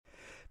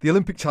The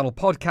Olympic Channel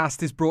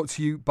podcast is brought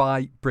to you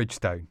by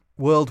Bridgestone,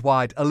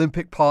 worldwide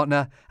Olympic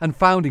partner and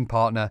founding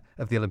partner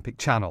of the Olympic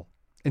Channel,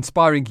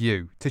 inspiring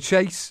you to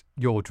chase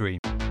your dream.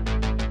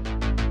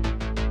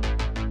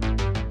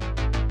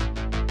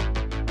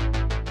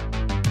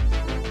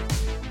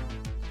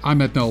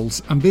 I'm Ed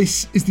Knowles, and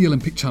this is the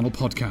Olympic Channel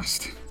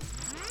podcast.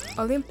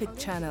 Olympic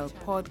Channel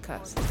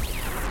podcast.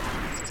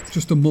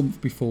 Just a month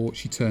before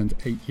she turned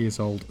 8 years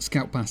old,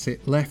 Scout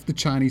Bassett left the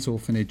Chinese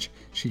orphanage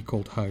she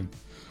called home.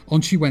 On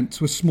she went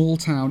to a small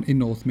town in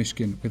North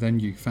Michigan with her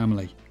new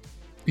family.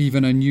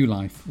 Even her new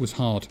life was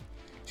hard.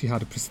 She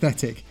had a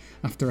prosthetic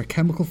after a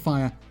chemical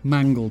fire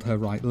mangled her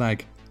right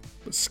leg.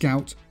 But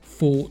Scout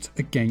fought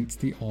against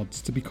the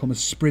odds to become a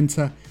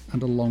sprinter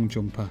and a long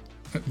jumper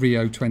at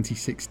Rio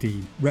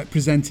 2016,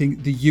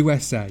 representing the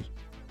USA.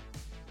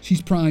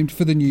 She's primed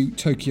for the new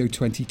Tokyo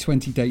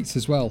 2020 dates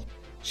as well.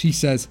 She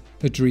says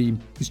her dream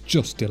is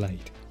just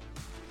delayed.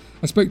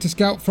 I spoke to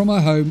Scout from her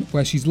home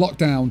where she's locked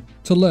down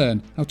to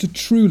learn how to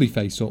truly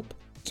face up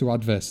to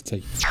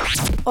adversity.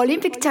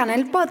 Olympic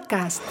Channel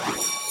podcast.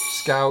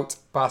 Scout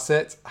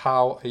Bassett,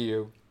 how are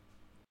you?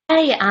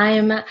 Hey,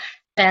 I'm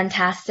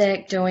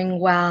fantastic, doing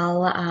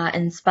well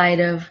in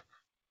spite of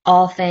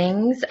all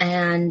things,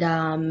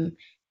 and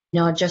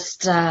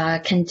just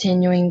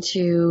continuing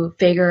to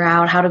figure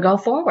out how to go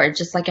forward,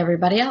 just like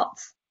everybody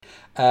else.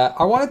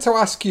 I wanted to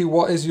ask you,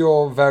 what is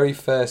your very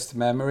first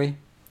memory?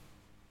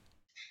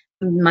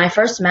 My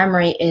first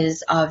memory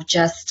is of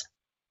just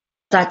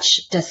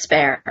such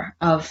despair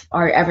of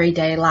our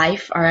everyday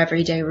life, our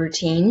everyday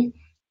routine.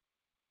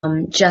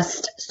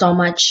 Just so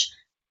much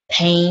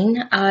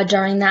pain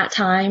during that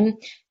time.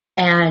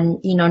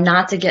 And,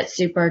 not to get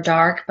super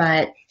dark,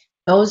 but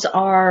those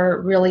are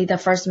really the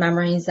first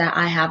memories that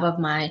I have of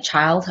my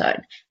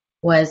childhood,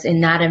 was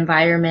in that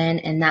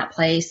environment, in that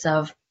place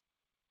of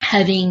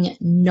having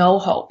no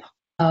hope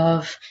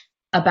of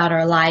a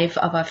better life,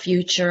 of a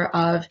future,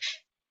 of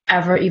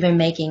ever even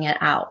making it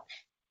out.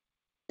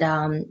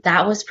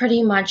 That was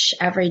pretty much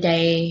every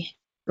day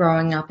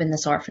growing up in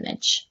this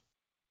orphanage.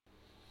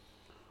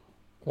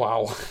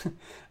 Wow.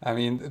 I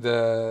mean,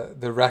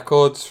 the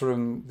records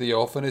from the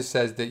orphanage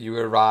says that you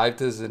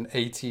arrived as an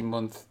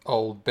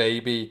 18-month-old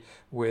baby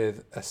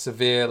with a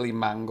severely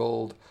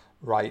mangled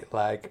right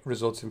leg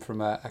resulting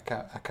from a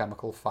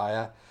chemical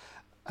fire.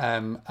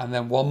 And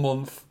then 1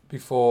 month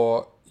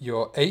before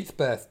your 8th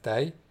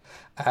birthday,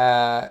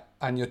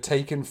 and you're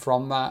taken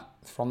from that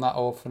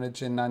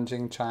orphanage in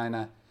Nanjing,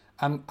 China.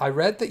 And I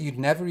read that you'd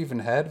never even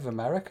heard of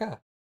America.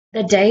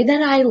 The day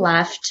that I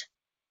left,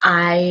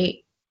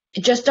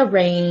 just a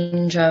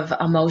range of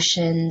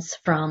emotions,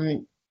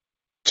 from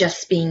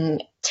just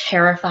being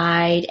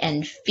terrified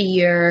and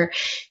fear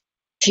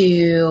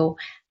to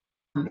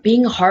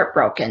being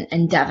heartbroken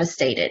and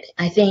devastated.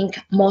 I think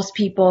most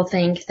people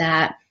think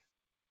that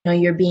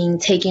you're being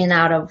taken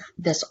out of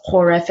this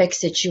horrific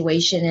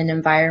situation and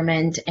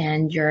environment,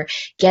 and you're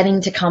getting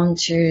to come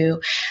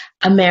to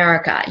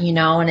America,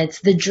 and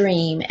it's the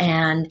dream,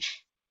 and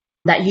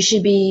that you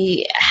should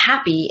be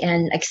happy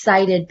and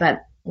excited.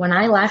 But when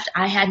I left,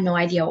 I had no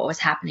idea what was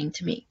happening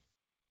to me.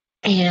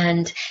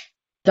 And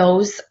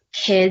those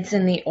kids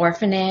in the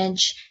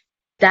orphanage,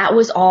 that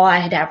was all I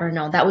had ever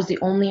known. That was the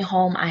only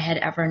home I had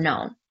ever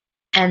known.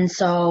 And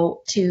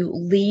so to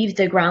leave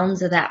the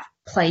grounds of that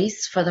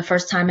place for the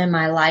first time in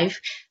my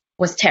life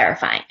was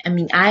terrifying. I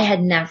mean, I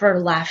had never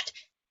left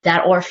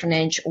that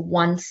orphanage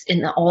once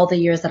in all the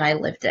years that I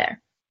lived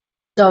there.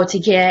 So to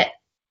get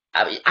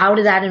out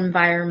of that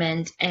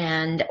environment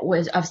and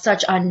was of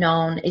such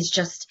unknown is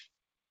just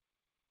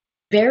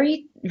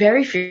very,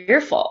 very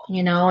fearful,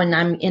 and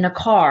I'm in a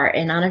car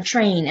and on a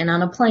train and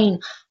on a plane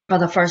for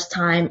the first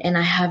time, and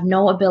I have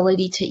no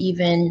ability to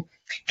even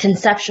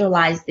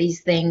conceptualize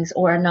these things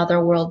or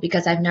another world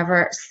because I've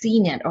never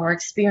seen it or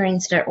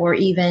experienced it, or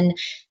even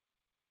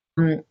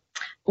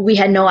we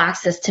had no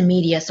access to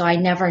media, so I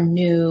never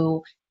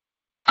knew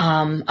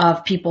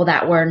of people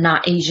that were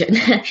not Asian.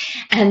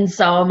 And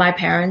so my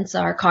parents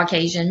are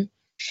Caucasian,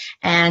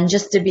 and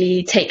just to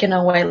be taken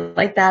away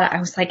like that, I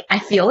was like, I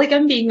feel like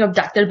I'm being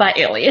abducted by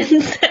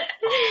aliens.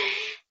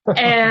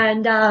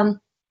 And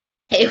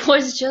it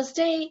was just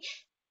a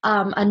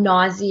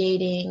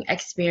nauseating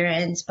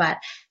experience, but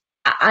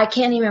I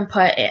can't even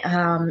put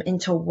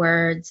into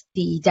words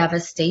the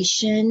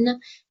devastation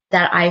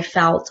that I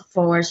felt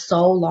for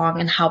so long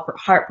and how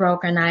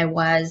heartbroken I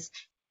was,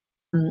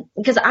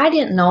 because I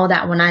didn't know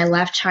that when I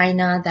left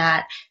China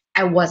that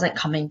I wasn't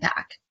coming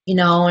back,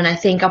 and I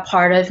think a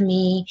part of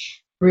me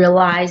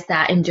realized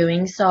that in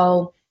doing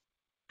so,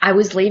 I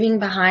was leaving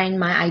behind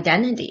my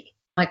identity,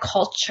 my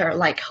culture,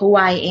 like who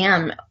I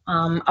am.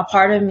 A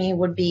part of me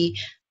would be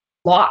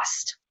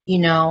lost,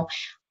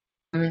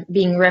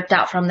 being ripped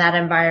out from that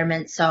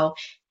environment. So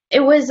it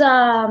was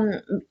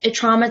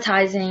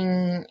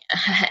traumatizing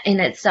in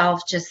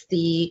itself, just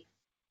the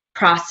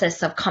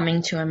process of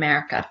coming to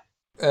America.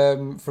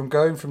 From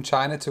going from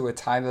China to a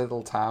tiny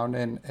little town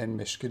in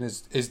Michigan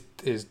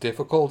is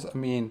difficult. I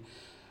mean,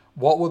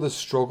 what were the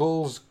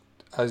struggles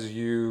as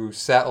you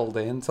settled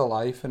into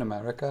life in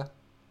America?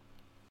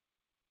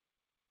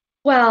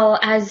 Well,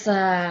 as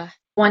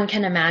one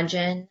can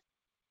imagine,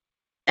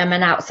 I'm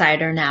an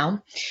outsider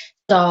now.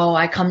 So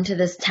I come to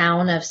this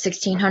town of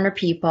 1,600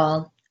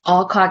 people,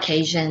 all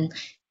Caucasian,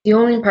 the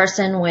only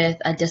person with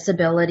a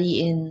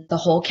disability in the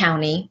whole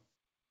county.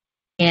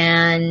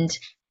 And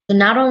so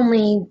not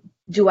only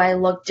do I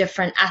look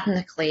different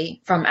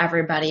ethnically from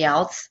everybody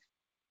else,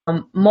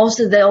 most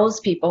of those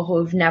people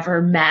who've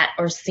never met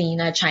or seen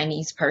a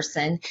Chinese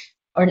person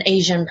or an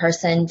Asian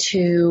person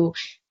to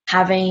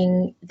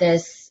having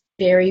this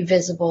very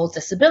visible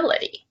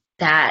disability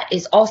that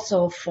is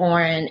also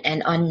foreign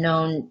and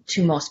unknown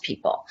to most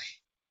people.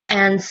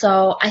 And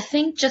so I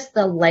think just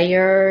the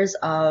layers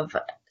of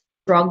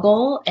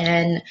struggle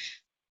and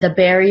the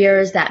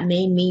barriers that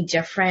made me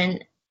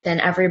different than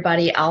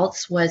everybody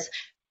else was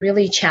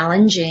really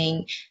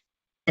challenging,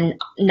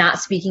 and not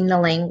speaking the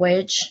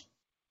language.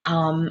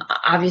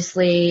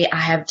 Obviously, I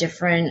have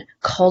different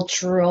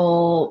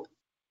cultural,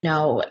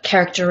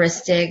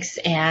 characteristics,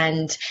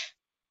 and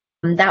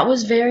that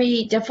was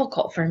very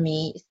difficult for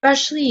me,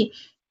 especially,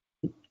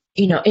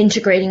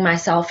 integrating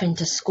myself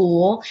into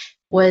school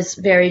was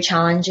very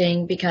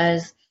challenging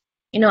because,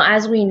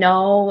 as we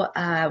know,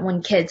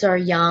 when kids are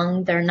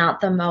young, they're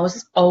not the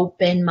most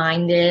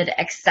open-minded,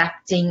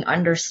 accepting,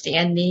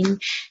 understanding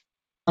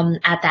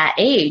at that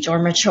age or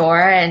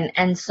mature.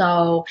 And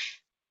so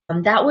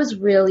that was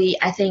really,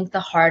 I think, the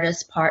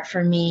hardest part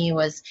for me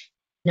was,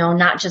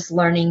 not just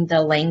learning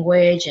the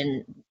language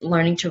and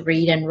learning to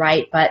read and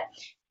write, but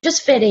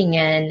just fitting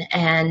in,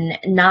 and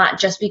not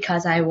just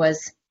because I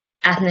was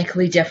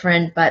ethnically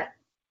different, but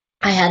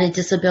I had a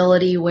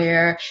disability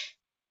where I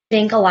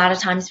think a lot of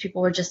times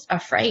people were just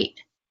afraid.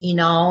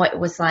 It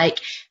was like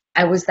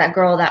I was that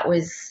girl that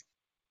was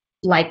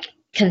like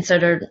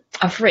considered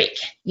a freak,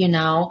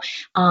 and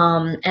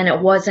it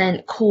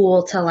wasn't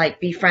cool to like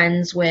be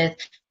friends with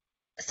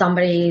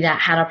somebody that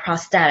had a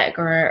prosthetic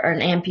or an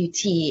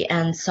amputee.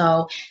 And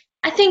so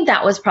I think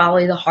that was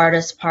probably the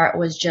hardest part,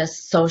 was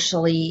just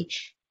socially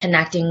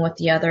connecting with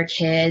the other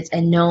kids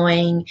and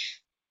knowing,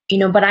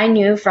 but I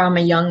knew from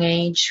a young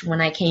age when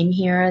I came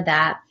here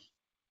that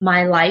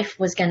my life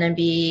was going to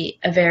be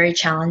a very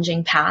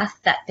challenging path,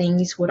 that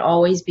things would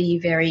always be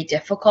very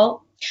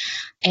difficult.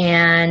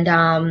 And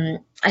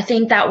I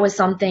think that was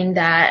something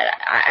that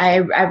I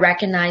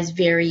recognized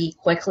very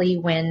quickly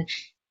when,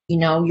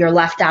 you're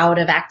left out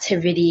of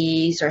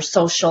activities or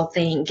social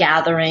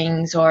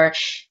gatherings, or,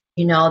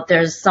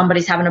 there's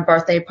somebody's having a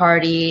birthday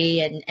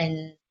party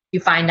and you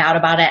find out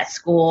about it at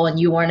school and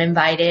you weren't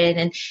invited.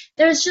 And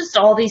there's just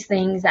all these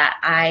things that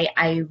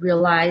I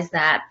realized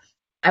that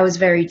I was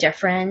very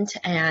different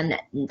and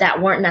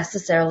that weren't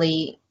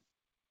necessarily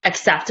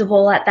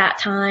acceptable at that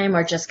time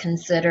or just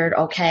considered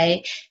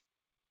okay.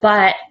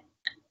 But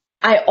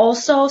I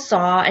also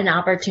saw an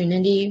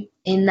opportunity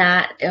in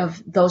that,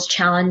 of those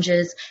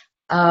challenges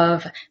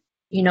of,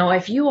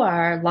 if you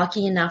are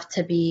lucky enough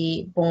to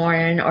be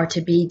born or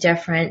to be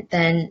different,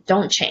 then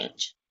don't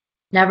change.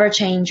 Never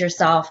change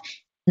yourself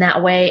in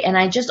that way. And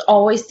I just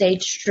always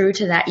stayed true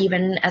to that,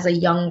 even as a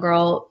young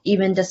girl,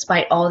 even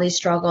despite all these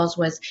struggles,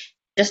 was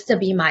just to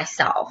be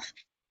myself.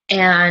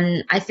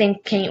 And I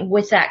think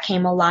with that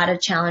came a lot of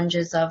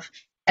challenges of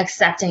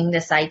accepting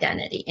this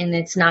identity. And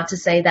it's not to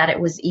say that it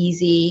was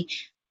easy,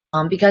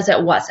 because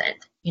it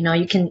wasn't.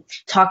 You can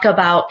talk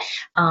about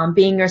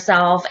being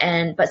yourself,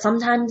 but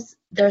sometimes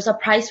there's a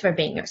price for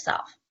being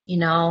yourself.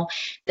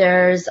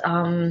 There's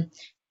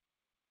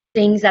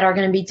things that are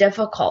going to be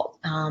difficult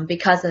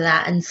because of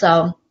that. And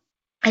so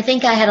I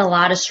think I had a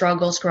lot of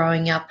struggles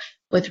growing up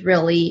with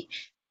really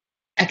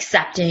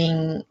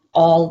accepting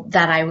all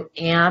that I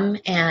am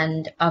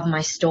and of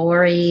my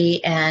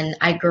story. And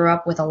I grew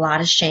up with a lot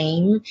of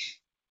shame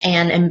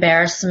and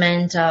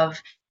embarrassment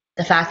of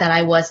the fact that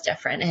I was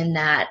different and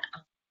that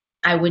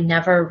I would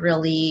never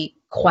really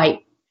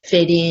quite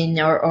fit in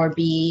or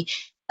be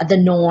the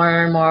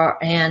norm,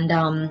 and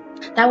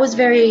that was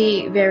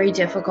very, very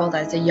difficult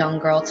as a young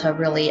girl to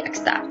really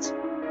accept.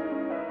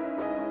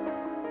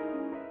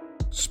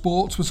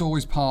 Sports was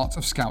always part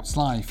of Scout's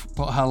life,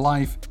 but her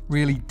life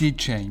really did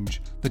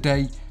change the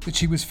day that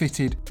she was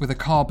fitted with a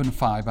carbon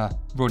fibre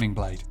running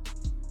blade.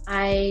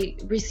 I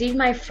received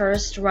my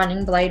first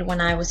running blade when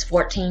I was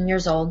 14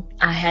 years old.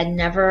 I had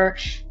never,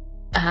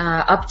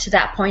 up to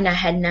that point, I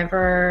had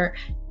never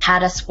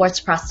had a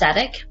sports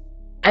prosthetic.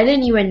 I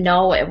didn't even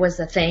know it was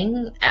a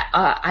thing.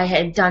 I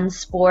had done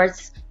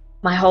sports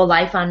my whole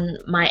life on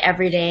my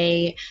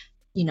everyday,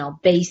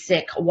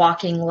 basic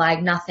walking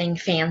leg, nothing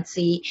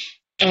fancy.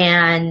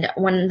 And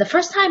when the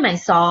first time I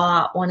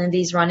saw one of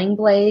these running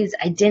blades,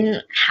 I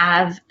didn't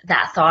have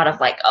that thought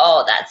of like,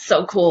 oh, that's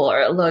so cool,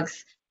 or it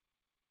looks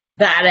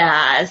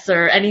badass,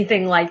 or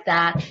anything like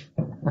that.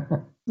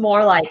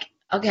 More like,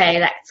 okay,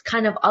 that's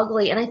kind of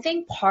ugly. And I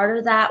think part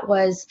of that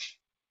was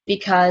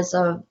because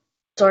of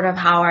sort of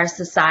how our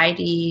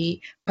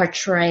society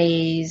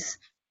portrays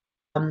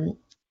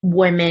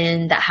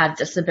women that have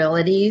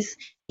disabilities.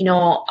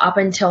 Up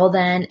until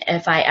then,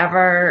 if I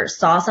ever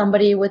saw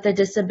somebody with a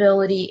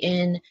disability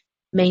in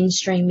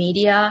mainstream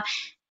media,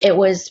 it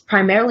was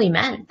primarily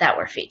men that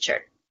were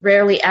featured.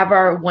 rarely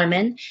ever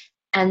women.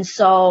 And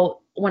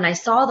so when I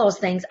saw those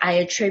things, I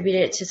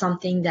attributed it to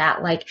something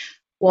that like,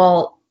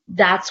 well,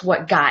 that's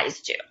what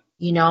guys do,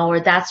 or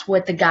that's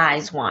what the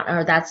guys want,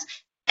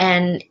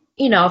 and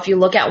if you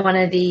look at one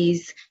of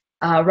these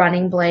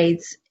running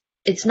blades,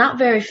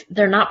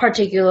 they're not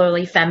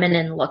particularly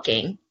feminine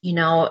looking,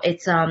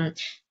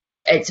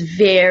 it's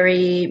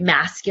very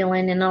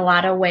masculine in a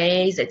lot of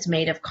ways. It's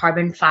made of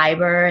carbon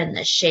fiber, and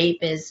the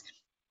shape is,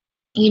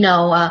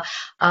 a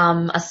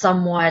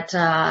somewhat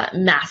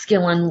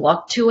masculine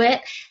look to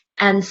it.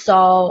 And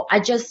so I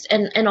just,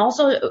 and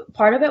also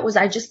part of it was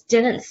I just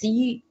didn't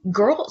see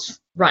girls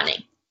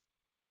running.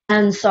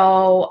 And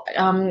so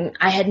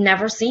I had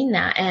never seen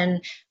that.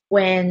 And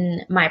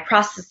when my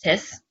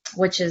prosthetist,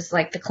 which is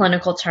like the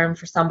clinical term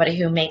for somebody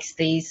who makes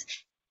these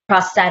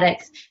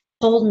prosthetics,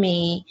 told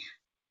me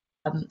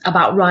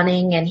about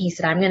running, and he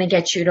said, I'm going to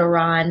get you to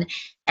run.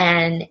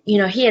 And,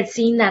 he had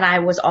seen that I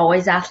was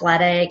always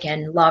athletic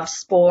and loved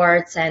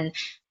sports. And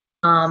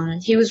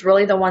he was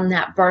really the one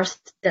that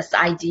birthed this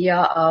idea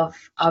of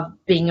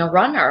being a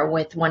runner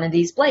with one of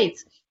these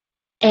blades.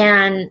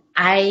 And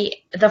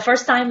the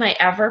first time I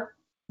ever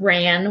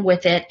ran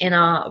with it in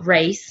a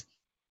race,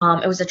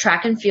 it was a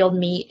track and field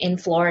meet in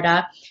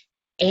Florida.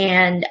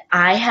 And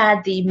I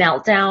had the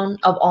meltdown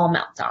of all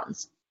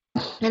meltdowns.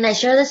 And I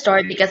share this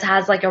story because it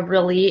has like a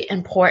really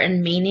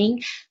important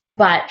meaning.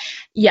 But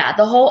yeah,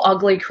 the whole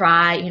ugly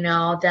cry,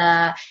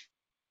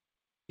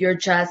 you're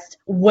just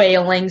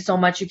wailing so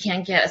much you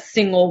can't get a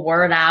single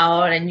word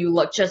out, and you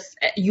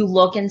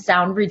look and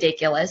sound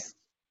ridiculous.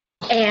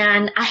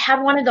 And I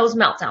had one of those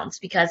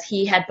meltdowns because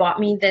he had bought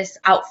me this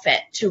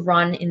outfit to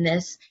run in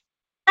this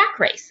track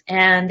race.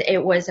 And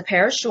it was a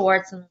pair of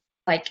shorts and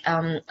like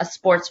a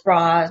sports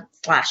bra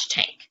 /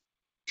 tank.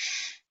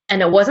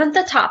 And it wasn't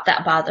the top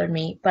that bothered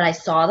me, but I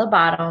saw the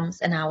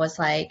bottoms and I was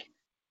like,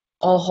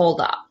 oh,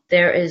 hold up.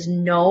 There is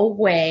no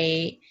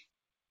way,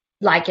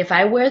 like if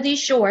I wear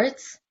these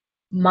shorts,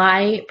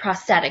 my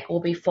prosthetic will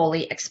be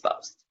fully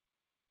exposed.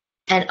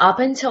 And up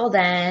until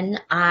then,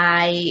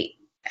 I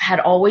had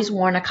always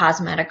worn a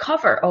cosmetic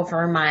cover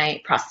over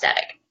my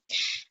prosthetic.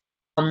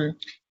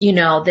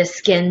 This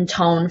skin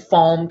tone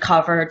foam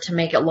cover to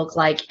make it look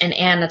like an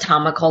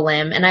anatomical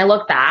limb. And I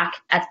look back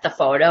at the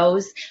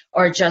photos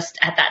or just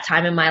at that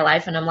time in my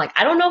life and I'm like,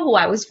 I don't know who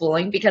I was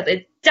fooling, because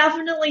it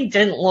definitely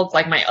didn't look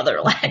like my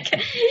other leg.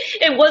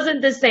 It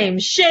wasn't the same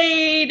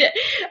shade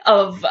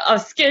of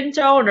skin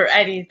tone or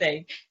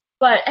anything.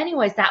 But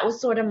anyways, that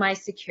was sort of my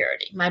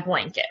security, my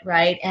blanket,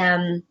 right?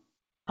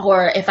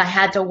 Or if I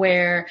had to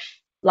wear,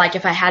 like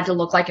if I had to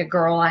look like a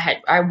girl,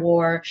 I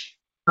wore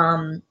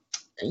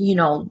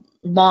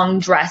long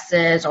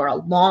dresses or a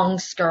long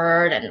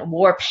skirt, and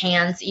wore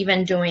pants,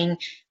 even doing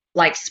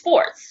like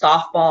sports,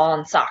 softball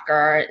and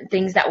soccer,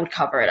 things that would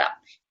cover it up.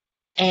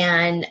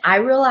 And I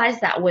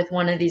realized that with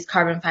one of these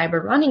carbon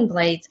fiber running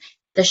blades,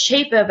 the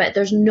shape of it,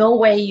 there's no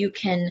way you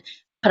can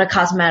put a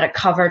cosmetic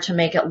cover to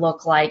make it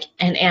look like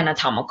an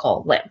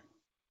anatomical limb.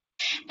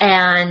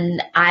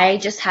 And I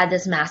just had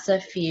this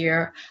massive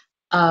fear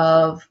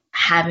of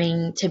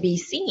having to be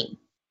seen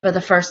for the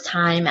first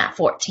time at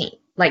 14.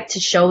 Like to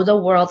show the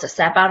world, to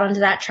step out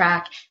onto that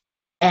track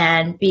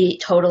and be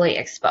totally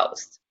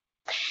exposed.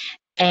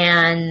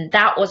 And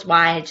that was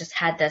why I just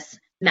had this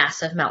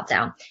massive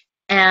meltdown.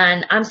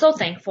 And I'm so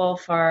thankful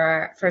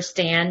for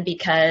Stan,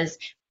 because,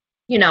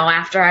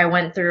 after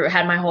I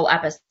had my whole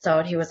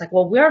episode, he was like,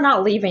 well, we're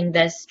not leaving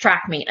this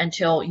track meet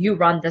until you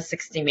run the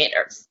 60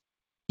 meters.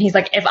 He's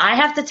like, if I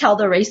have to tell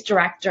the race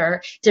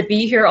director to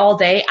be here all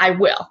day, I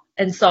will.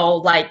 And so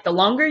like the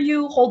longer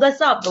you hold us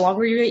up, the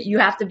longer you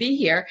have to be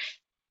here.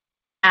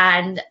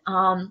 And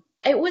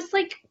it was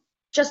like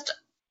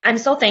I'm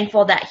so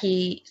thankful that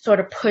he sort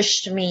of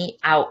pushed me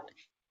out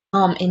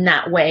in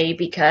that way,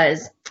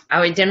 because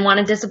I didn't want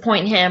to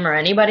disappoint him or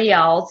anybody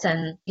else,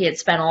 and he had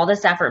spent all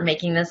this effort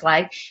making this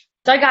leg.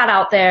 So I got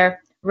out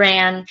there,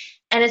 ran,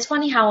 and it's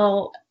funny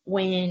how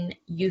when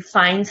you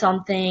find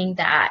something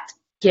that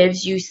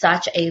gives you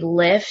such a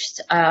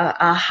lift,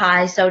 a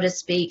high, so to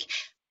speak,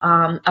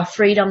 a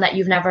freedom that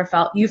you've never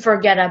felt, you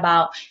forget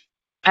about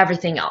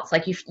everything else.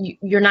 Like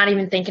you're not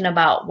even thinking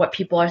about what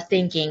people are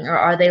thinking, or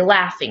are they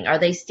laughing? Are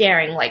they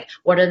staring? Like,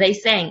 what are they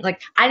saying?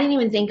 Like, I didn't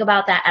even think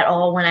about that at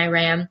all when I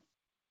ran.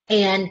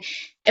 And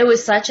it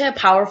was such a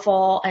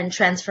powerful and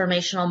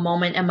transformational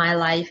moment in my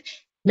life.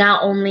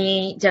 Not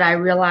only did I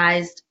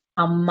realize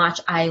how much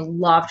I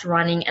loved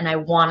running and I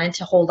wanted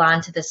to hold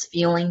on to this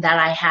feeling that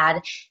I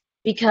had,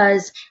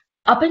 because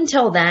up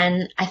until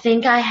then, I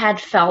think I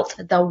had felt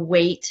the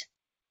weight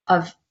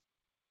of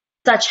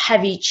such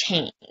heavy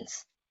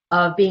chains,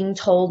 of being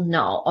told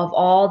no, of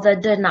all the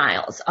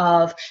denials,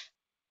 of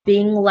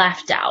being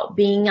left out,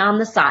 being on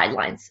the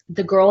sidelines,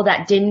 the girl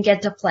that didn't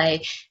get to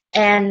play.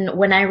 And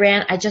when I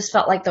ran, I just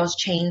felt like those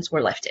chains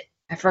were lifted.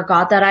 I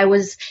forgot that I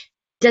was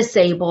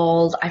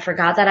disabled. I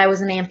forgot that I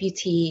was an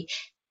amputee.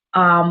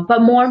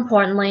 But more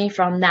importantly,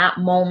 from that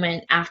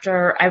moment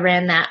after I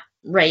ran that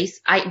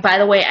race, by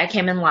the way, I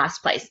came in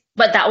last place,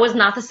 but that was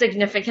not the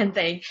significant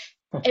thing.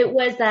 It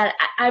was that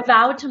I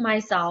vowed to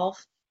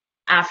myself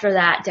after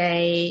that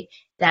day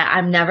that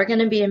I'm never going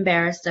to be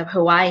embarrassed of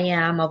who I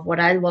am, of what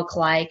I look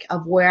like,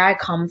 of where I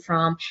come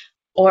from,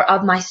 or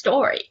of my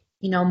story,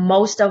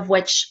 most of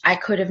which I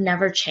could have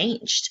never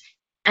changed.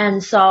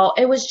 And so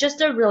it was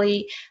just a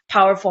really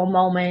powerful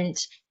moment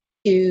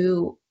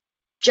to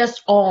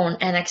just own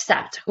and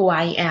accept who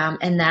I am,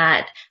 and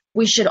that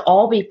we should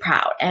all be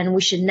proud, and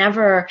we should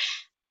never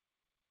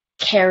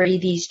carry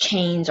these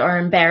chains or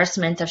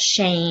embarrassment of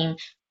shame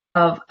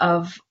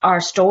of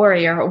our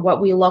story or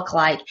what we look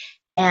like,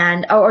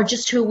 and or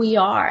just who we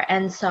are.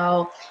 And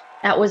so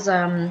that was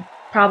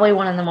probably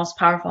one of the most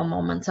powerful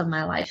moments of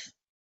my life.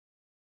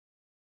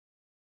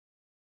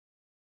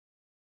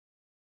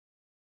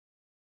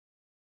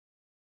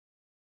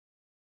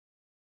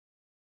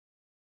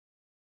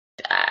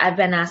 I've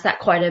been asked that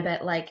quite a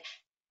bit, like,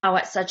 how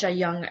at such a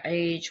young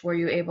age were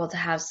you able to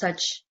have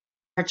such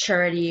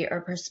maturity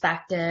or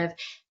perspective?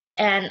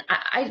 And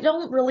I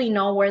don't really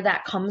know where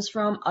that comes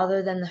from,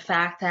 other than the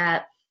fact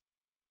that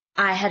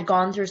I had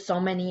gone through so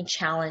many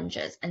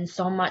challenges and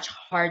so much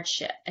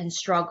hardship and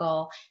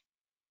struggle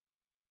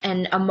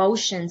and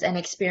emotions and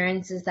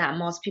experiences that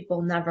most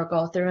people never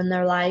go through in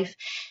their life.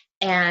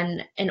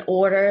 And in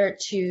order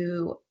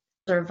to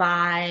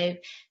survive,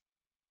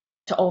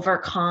 to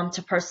overcome,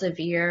 to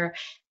persevere,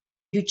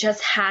 you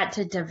just had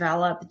to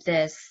develop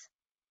this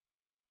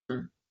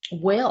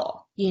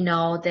will,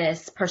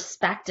 this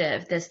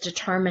perspective, this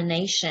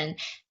determination.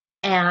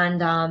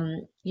 And,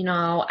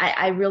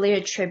 I really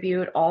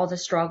attribute all the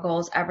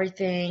struggles,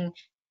 everything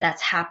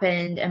that's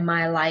happened in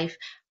my life,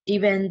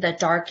 even the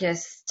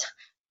darkest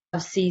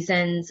of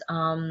seasons,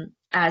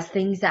 as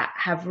things that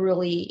have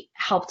really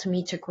helped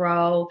me to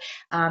grow,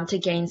 to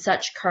gain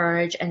such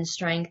courage and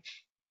strength.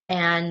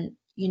 And,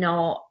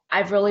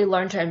 I've really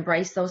learned to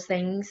embrace those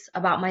things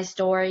about my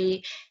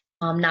story,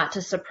 not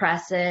to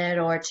suppress it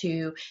or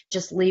to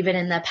just leave it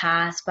in the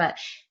past. But,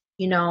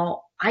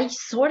 I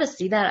sort of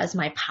see that as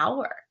my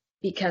power,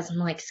 because I'm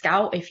like,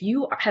 Scout, if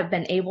you have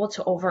been able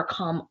to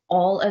overcome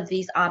all of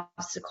these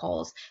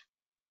obstacles,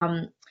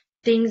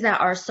 things that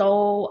are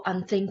so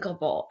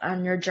unthinkable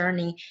on your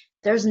journey,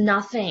 there's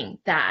nothing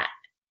that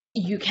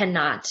you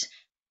cannot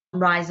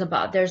rise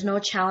above. There's no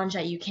challenge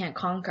that you can't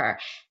conquer.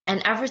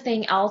 And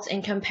everything else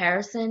in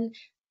comparison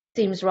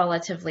seems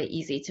relatively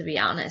easy, to be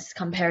honest,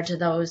 compared to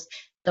those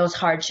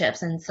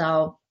hardships. And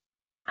so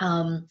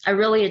I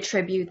really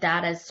attribute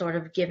that as sort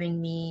of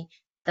giving me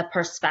the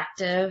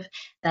perspective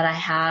that I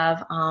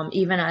have,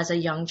 even as a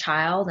young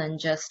child.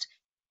 And just,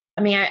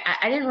 I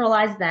didn't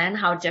realize then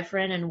how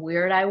different and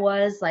weird I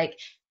was. Like,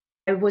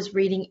 I was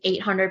reading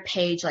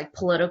 800-page like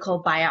political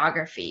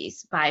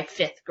biographies by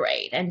 5th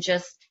grade, and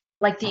just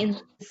like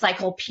the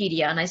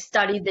encyclopedia, and I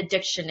studied the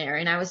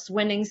dictionary, and I was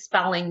winning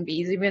spelling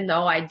bees even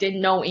though I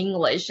didn't know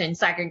English in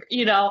second,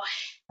 and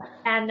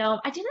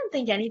I didn't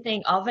think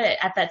anything of it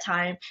at that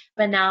time.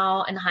 But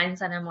now in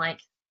hindsight, I'm like,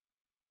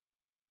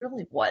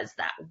 really was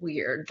that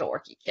weird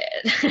dorky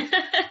kid.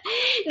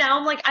 Now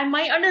I'm like, I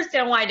might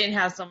understand why I didn't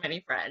have so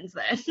many friends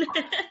then.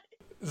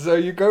 So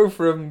you go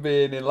from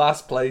being in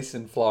last place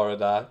in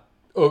Florida,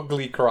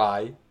 ugly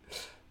cry,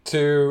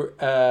 to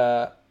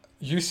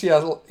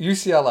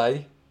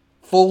UCLA,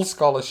 full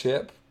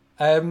scholarship.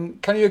 Can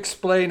you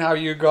explain how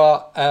you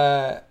got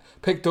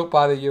picked up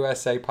by the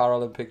USA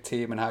Paralympic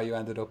team and how you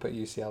ended up at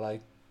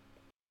UCLA?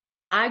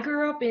 I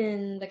grew up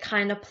in the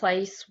kind of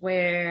place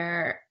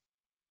where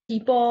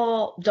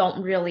people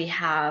don't really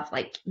have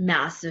like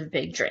massive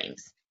big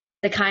dreams.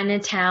 The kind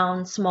of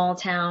town, small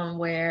town,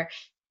 where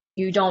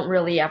you don't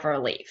really ever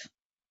leave.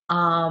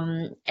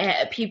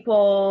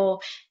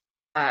 People,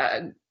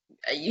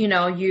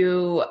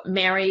 you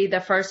marry the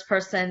first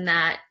person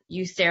that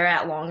you stare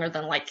at longer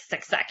than like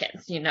 6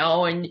 seconds,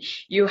 and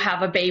you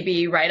have a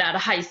baby right out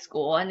of high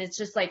school. And it's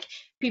just like,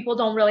 people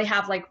don't really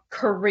have like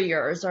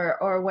careers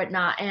or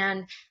whatnot.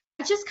 And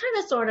I just kind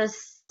of sort of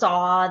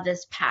saw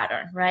this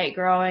pattern, right?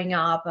 Growing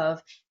up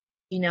of,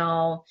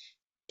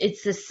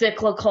 it's a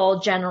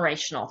cyclical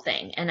generational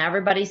thing, and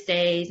everybody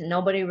stays and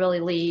nobody really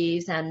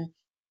leaves. And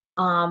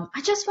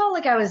I just felt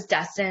like I was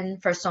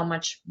destined for so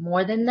much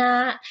more than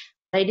that.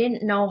 I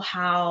didn't know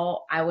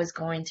how I was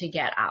going to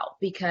get out,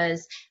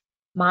 because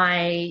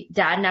my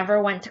dad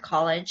never went to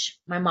college.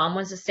 My mom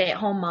was a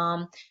stay-at-home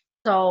mom.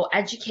 So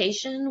higher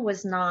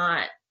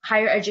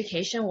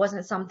education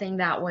wasn't something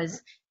that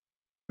was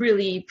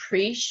really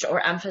preached or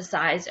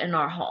emphasized in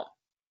our home.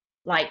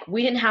 Like,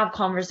 we didn't have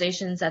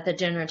conversations at the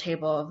dinner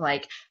table of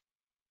like,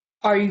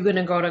 are you going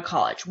to go to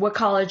college? What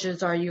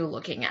colleges are you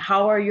looking at?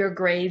 How are your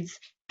grades?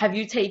 Have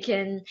you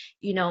taken,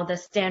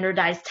 the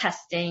standardized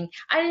testing?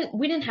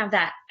 We didn't have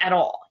that at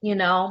all,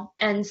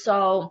 And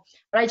so,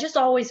 but I just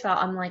always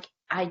felt, I'm like,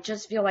 I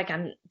just feel like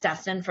I'm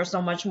destined for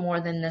so much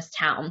more than this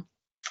town.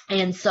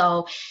 And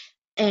so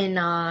in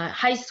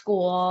high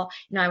school,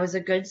 I was a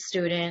good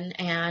student,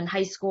 and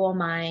high school,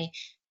 my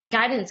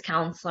guidance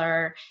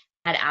counselor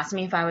had asked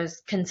me if I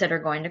was consider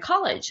going to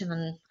college. And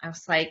then I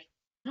was like,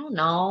 I don't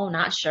know,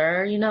 not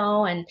sure,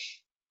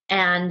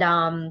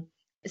 and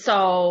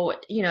so,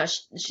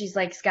 she's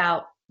like,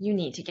 Scout, you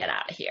need to get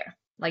out of here.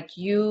 Like,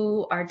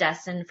 you are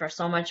destined for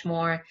so much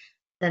more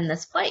than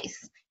this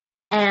place.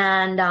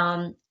 And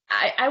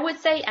I would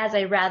say, as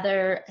a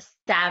rather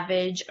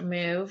savage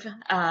move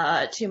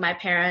to my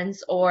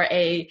parents, or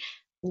a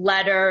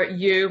letter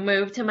U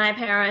move to my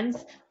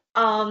parents,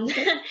 um,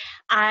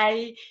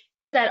 I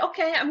said,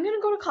 okay, I'm going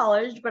to go to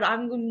college, but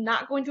I'm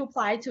not going to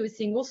apply to a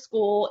single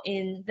school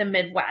in the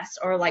Midwest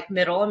or like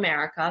middle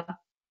America.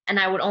 And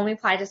I would only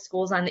apply to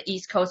schools on the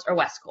East Coast or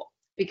West Coast,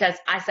 because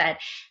I said,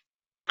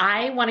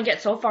 I want to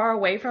get so far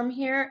away from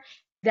here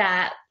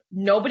that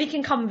nobody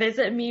can come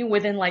visit me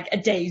within like a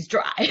day's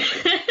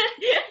drive.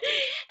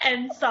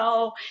 And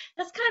so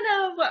that's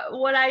kind of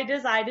what I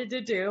decided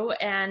to do.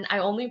 And I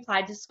only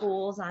applied to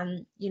schools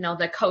on,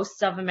 the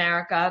coasts of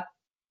America,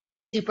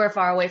 super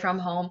far away from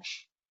home.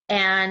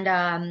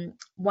 And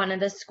one of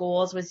the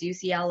schools was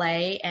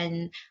UCLA,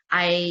 and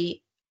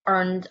I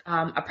earned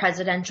a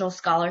presidential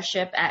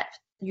scholarship at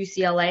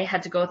UCLA.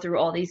 Had to go through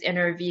all these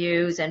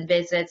interviews and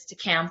visits to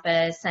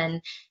campus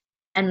and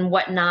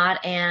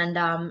whatnot, and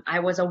I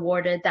was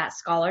awarded that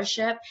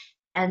scholarship.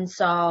 And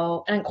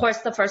so, and of course,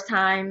 the first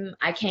time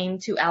I came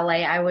to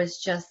LA, I was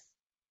just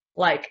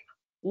like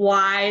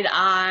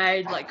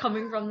wide-eyed, like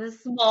coming from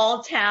this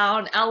small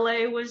town.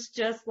 LA was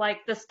just like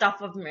the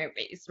stuff of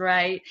movies,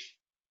 right?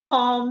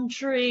 Palm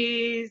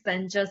trees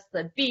and just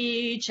the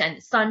beach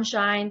and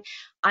sunshine.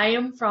 I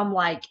am from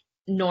like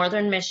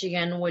northern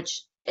Michigan,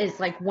 which is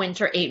like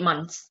winter 8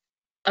 months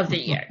of the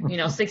year,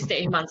 6 to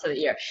 8 months of the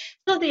year.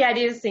 So the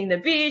idea is seeing the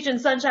beach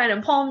and sunshine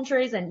and palm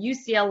trees, and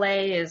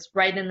UCLA is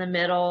right in the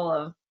middle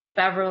of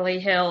Beverly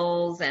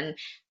Hills. And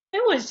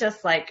it was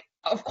just like,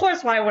 of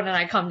course, why wouldn't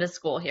I come to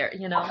school here,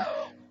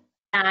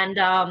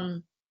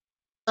 And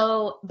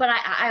so, but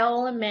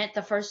I'll admit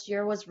the first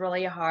year was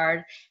really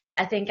hard.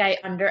 I think I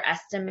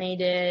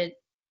underestimated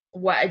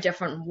what a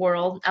different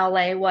world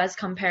LA was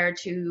compared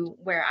to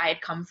where I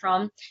had come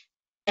from.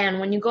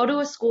 And when you go to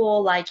a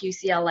school like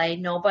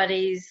UCLA,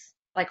 nobody's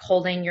like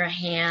holding your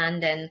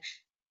hand and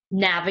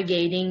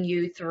navigating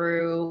you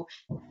through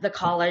the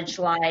college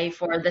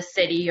life or the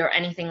city or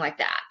anything like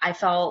that. I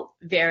felt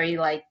very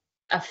like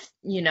a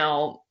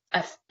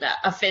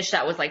fish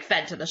that was like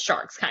fed to the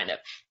sharks, kind of.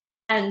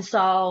 And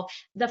so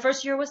the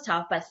first year was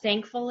tough, but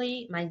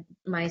thankfully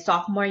my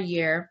sophomore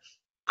year,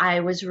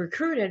 I was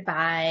recruited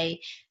by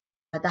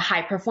the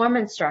high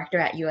performance director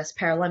at US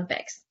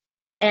Paralympics.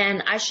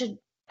 And I should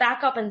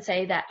back up and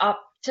say that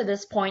up to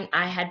this point,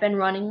 I had been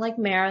running like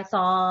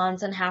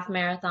marathons and half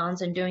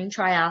marathons and doing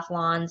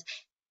triathlons,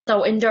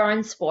 so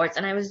endurance sports.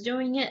 And I was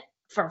doing it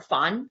for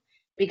fun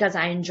because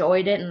I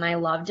enjoyed it and I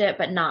loved it,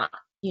 but not,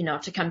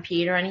 to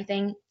compete or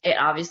anything.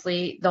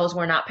 Obviously, those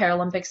were not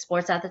Paralympic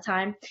sports at the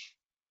time.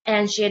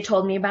 And she had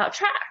told me about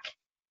track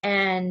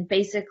and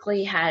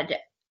basically had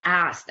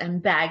asked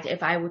and begged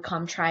if I would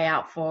come try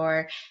out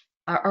for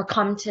or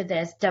come to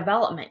this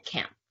development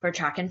camp for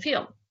track and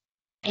field.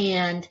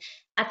 And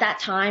at that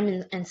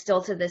time, and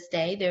still to this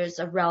day, there's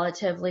a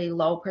relatively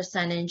low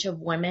percentage of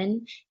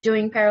women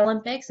doing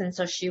Paralympics. And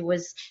so she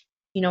was,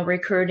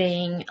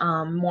 recruiting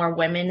more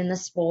women in the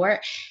sport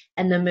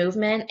and the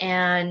movement.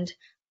 And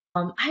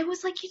I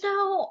was like,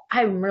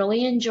 I'm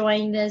really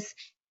enjoying this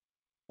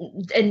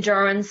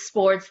endurance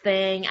sports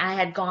thing. I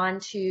had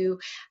gone to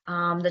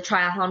the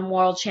Triathlon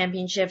World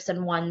Championships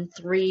and won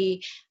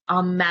 3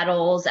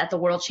 medals at the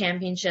World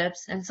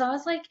Championships. And so I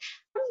was like,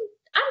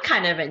 I'm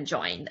kind of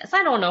enjoying this.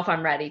 I don't know if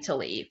I'm ready to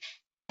leave.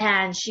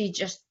 And she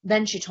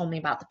told me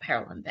about the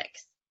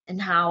Paralympics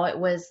and how it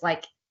was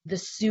like the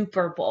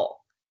Super Bowl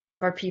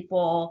for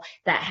people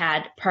that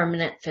had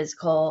permanent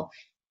physical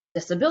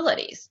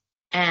disabilities.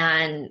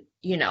 And,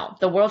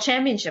 the World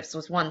Championships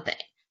was one thing,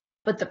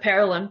 but the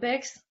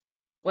Paralympics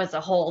was a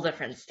whole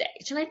different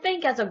stage. And I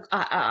think as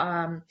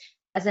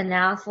an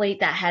athlete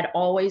that had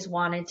always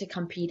wanted to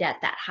compete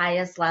at that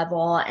highest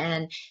level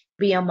and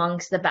be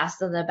amongst the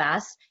best of the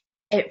best,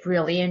 it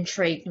really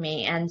intrigued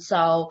me. And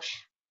so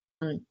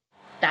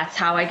that's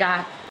how I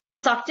got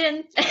sucked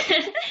in.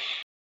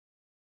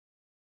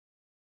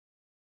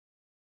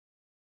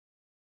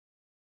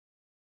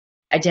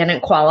 I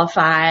didn't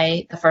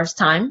qualify the first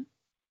time.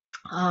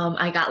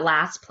 I got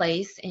last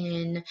place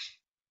in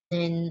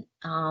the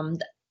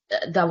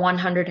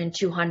 100 and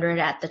 200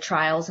 at the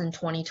trials in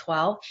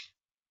 2012.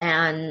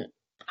 And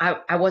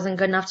I wasn't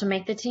good enough to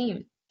make the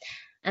team.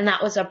 And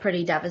that was a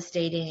pretty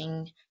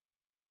devastating,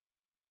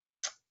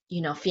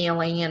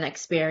 feeling and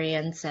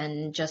experience,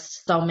 and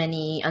just so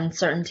many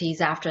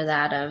uncertainties after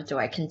that of, do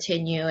I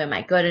continue? Am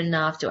I good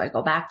enough? Do I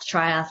go back to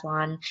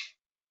triathlon?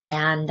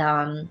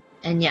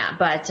 And yeah,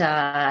 but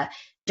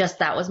just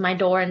that was my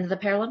door into the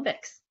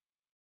Paralympics.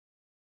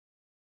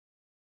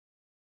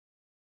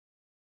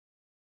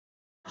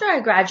 After I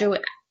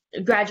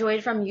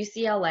graduated from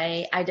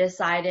UCLA, I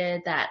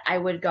decided that I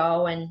would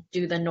go and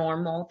do the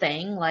normal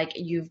thing. Like,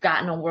 you've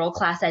gotten a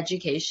world-class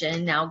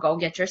education, now go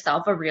get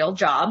yourself a real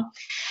job.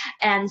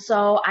 And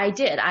so I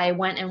did. I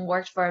went and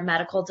worked for a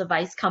medical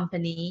device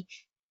company,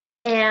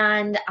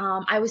 and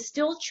I was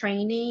still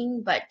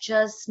training, but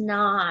just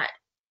not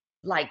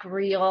like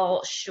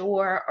real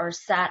sure or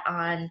set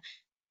on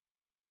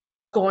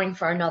going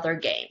for another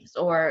games,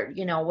 or,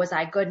 was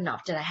I good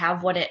enough? Did I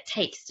have what it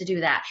takes to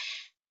do that?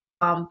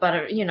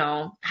 But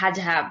had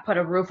to have put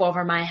a roof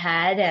over my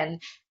head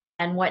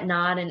and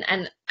whatnot.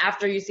 And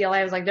after UCLA,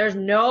 I was like, there's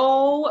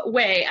no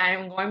way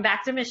I'm going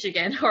back to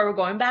Michigan or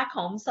going back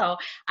home. So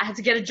I had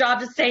to get a job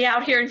to stay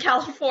out here in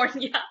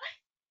California.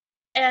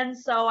 And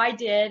so I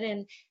did,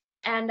 and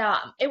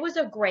it was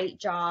a great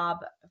job.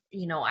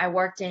 I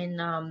worked in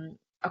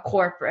a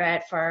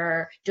corporate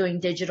for doing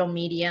digital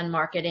media and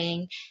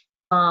marketing.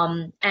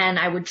 And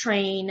I would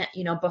train,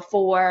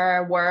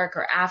 before work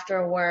or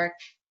after work.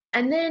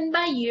 And then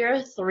by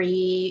year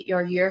 3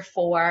 or year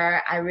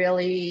 4, I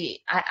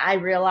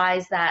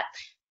realized that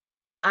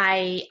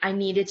I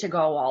needed to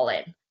go all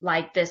in,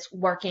 like this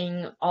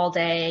working all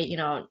day,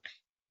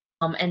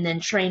 and then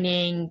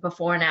training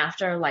before and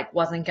after, like,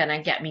 wasn't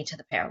gonna get me to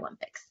the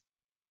Paralympics.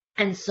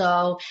 And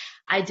so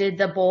I did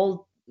the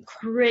bold,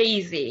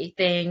 crazy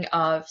thing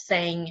of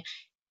saying,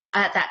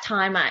 at that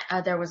time,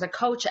 there was a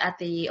coach at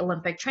the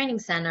Olympic Training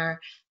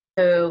Center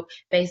who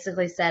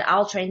basically said,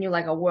 I'll train you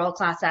like a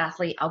world-class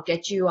athlete. I'll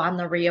get you on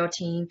the Rio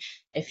team.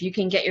 If you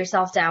can get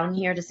yourself down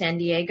here to San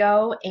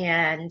Diego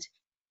and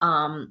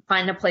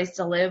find a place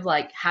to live,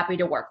 like, happy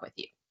to work with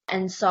you.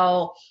 And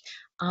so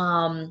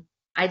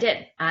I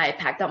did. I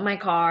packed up my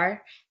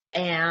car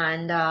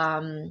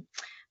and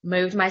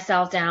moved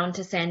myself down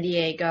to San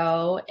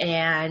Diego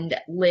and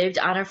lived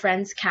on a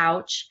friend's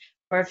couch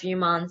for a few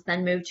months,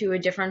 then moved to a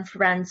different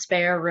friend's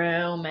spare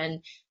room,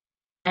 and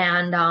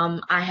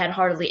I had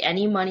hardly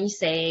any money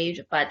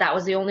saved, but that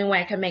was the only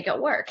way I could make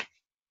it work.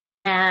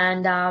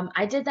 And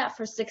I did that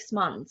for 6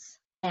 months,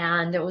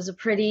 and it was a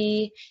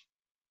pretty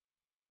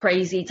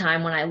crazy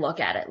time when I look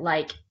at it.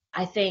 Like,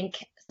 I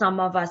think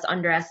some of us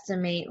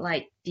underestimate,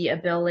 like, the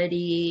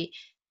ability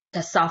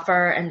to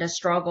suffer and to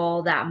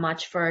struggle that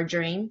much for a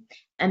dream,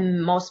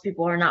 and most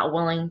people are not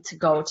willing to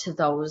go to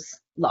those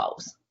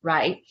lows,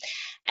 right?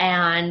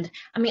 And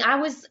I mean, I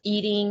was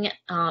eating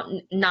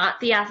not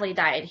the athlete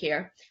diet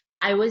here.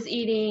 I was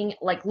eating,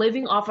 like,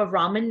 living off of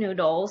ramen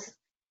noodles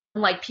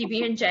and like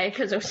PB&J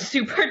because it was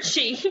super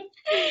cheap.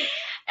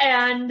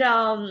 And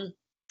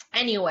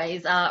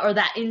anyways, or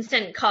that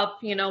instant cup,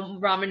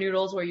 ramen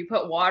noodles where you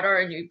put water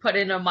and you put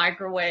it in a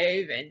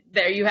microwave and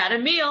there you had a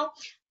meal.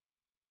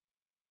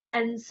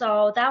 And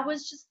so that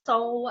was just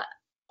so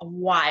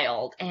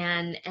wild.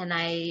 And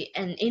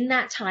in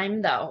that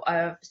time, though,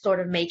 of sort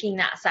of making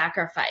that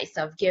sacrifice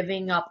of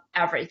giving up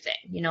everything,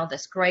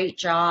 this great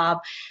job,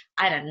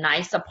 I had a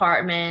nice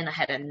apartment, I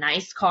had a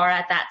nice car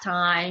at that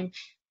time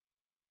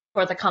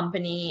for the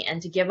company,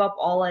 and to give up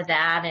all of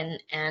that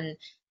and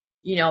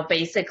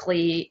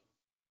basically,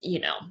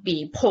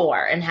 be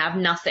poor and have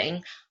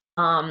nothing,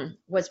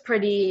 was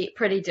pretty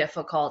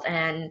difficult.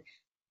 And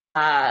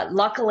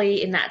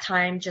luckily in that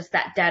time, just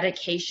that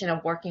dedication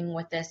of working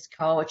with this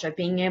coach, of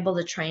being able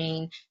to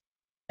train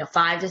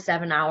 5 to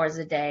 7 hours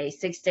a day,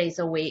 6 days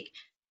a week,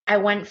 I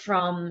went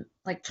from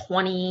like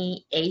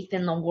 28th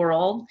in the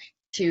world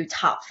to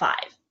top 5.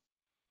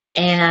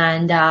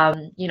 And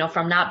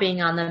from not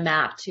being on the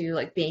map to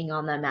like being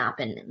on the map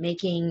and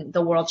making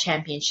the world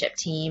championship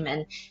team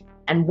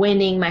and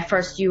winning my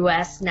first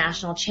US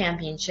national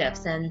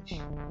championships, and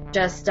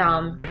just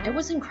it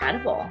was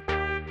incredible.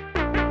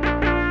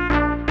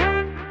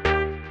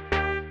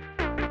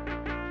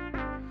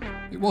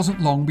 It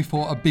wasn't long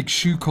before a big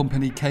shoe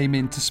company came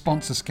in to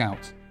sponsor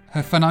Scout.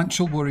 Her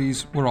financial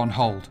worries were on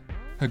hold.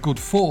 Her good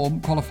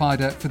form qualified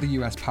her for the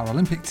US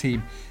Paralympic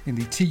team in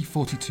the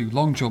T42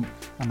 long jump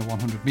and the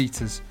 100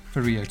 metres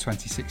for Rio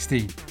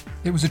 2016.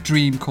 It was a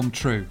dream come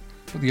true,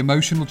 but the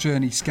emotional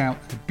journey Scout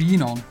had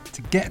been on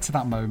to get to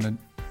that moment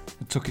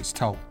had took its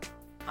toll.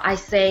 I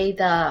say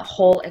the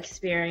whole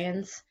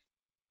experience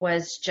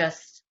was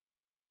just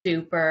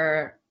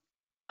super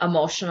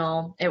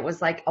emotional. It was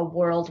like a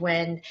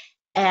whirlwind.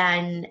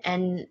 And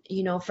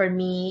for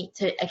me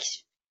to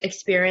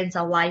experience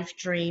a life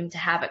dream, to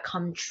have it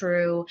come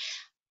true,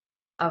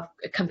 of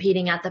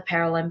competing at the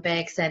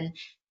Paralympics. And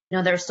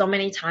there were so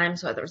many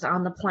times, whether it was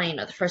on the plane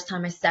or the first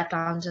time I stepped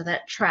onto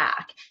that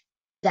track,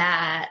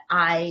 that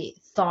I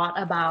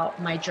thought about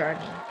my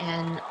journey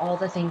and all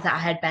the things that I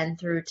had been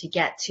through to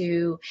get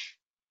to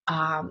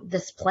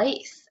this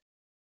place.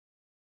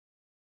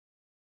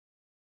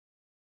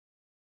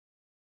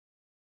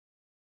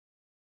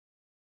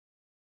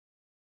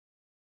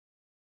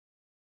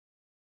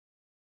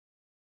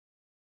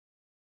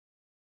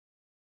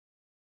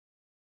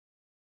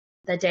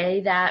 The day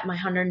that my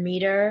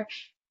 100-meter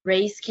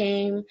race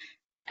came,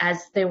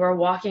 as they were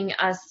walking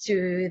us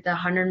to the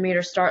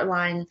 100-meter start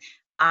line,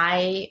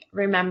 I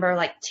remember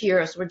like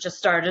tears were just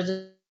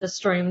started to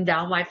stream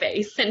down my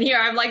face. And here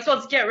I'm like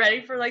supposed to get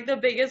ready for like the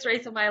biggest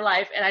race of my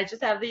life, and I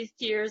just have these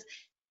tears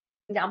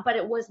down. But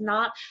it was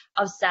not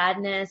of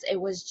sadness. It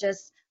was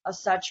just of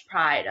such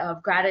pride,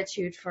 of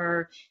gratitude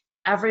for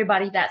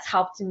everybody that's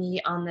helped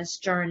me on this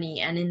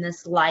journey and in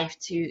this life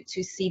to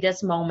see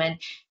this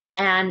moment.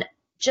 And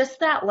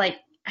just that, like,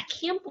 I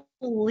can't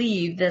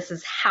believe this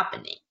is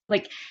happening.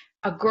 Like,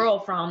 a girl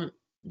from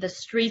the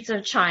streets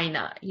of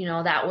China,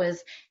 that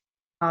was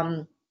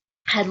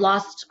had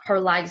lost her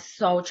legs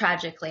so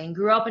tragically and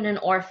grew up in an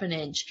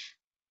orphanage,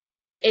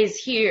 is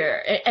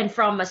here and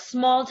from a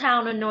small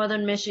town in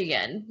northern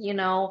Michigan,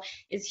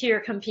 is here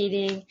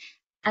competing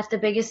at the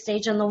biggest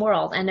stage in the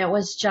world. And it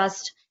was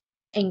just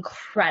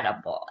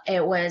incredible.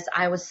 I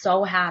was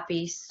so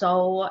happy,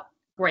 so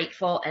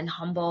grateful and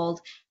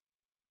humbled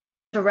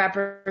to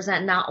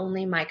represent not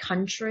only my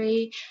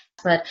country,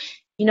 but,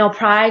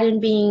 pride in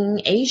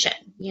being Asian.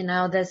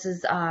 This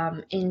is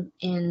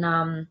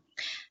in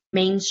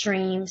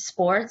mainstream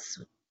sports.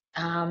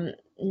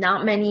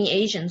 Not many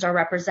Asians are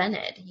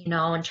represented,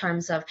 in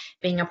terms of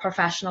being a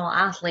professional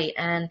athlete.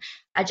 And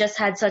I just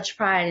had such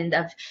pride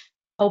of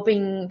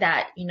hoping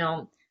that,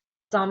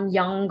 some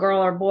young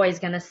girl or boy is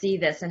going to see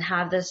this and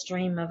have this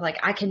dream of like,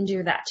 I can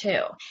do that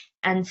too.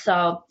 And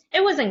so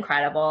it was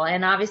incredible.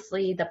 And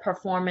obviously the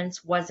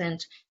performance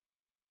wasn't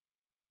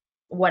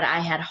what I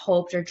had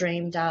hoped or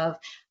dreamed of,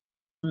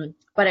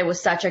 but it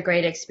was such a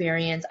great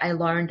experience. I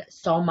learned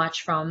so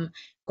much from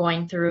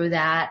going through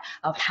that,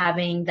 of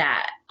having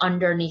that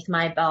underneath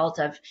my belt,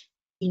 of,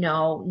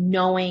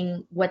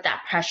 knowing what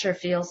that pressure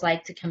feels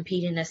like to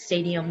compete in a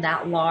stadium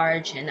that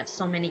large and of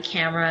so many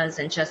cameras,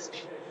 and just,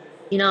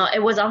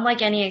 it was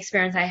unlike any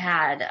experience I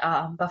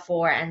had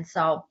before. And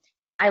so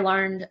I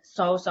learned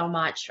so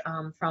much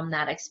from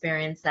that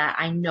experience that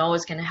I know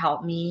is going to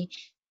help me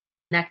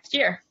next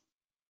year.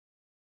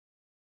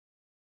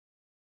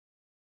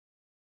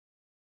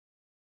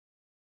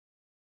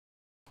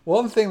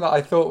 One thing that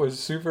I thought was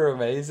super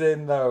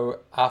amazing, though,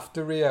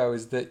 after Rio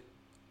is that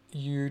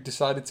you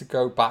decided to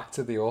go back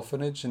to the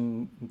orphanage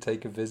and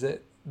take a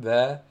visit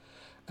there.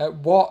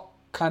 What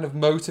kind of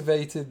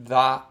motivated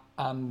that,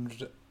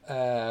 and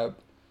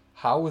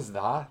how was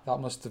that? That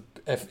must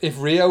have, if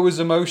Rio was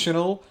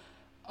emotional,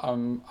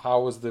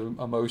 how was the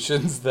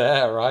emotions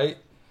there, right?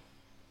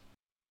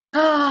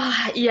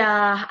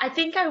 Yeah, I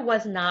think I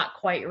was not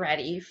quite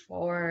ready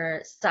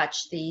for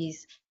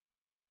these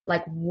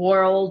like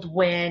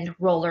whirlwind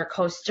roller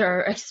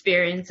coaster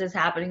experiences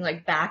happening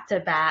like back to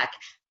back.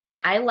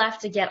 I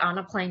left to get on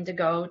a plane to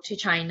go to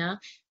China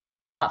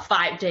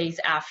 5 days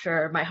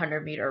after my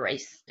 100-meter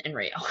race in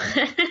Rio.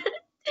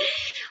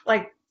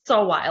 Like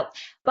so wild.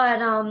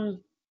 But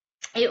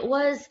it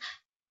was,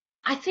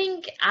 I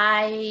think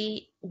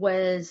I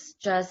was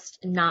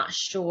just not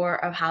sure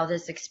of how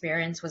this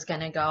experience was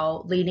going to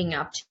go leading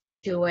up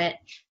to it.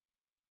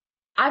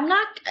 I'm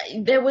not,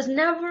 there was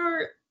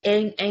never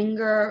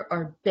anger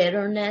or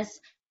bitterness,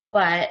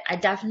 but I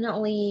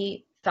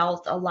definitely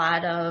felt a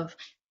lot of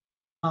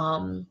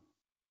um,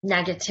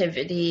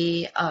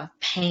 negativity, of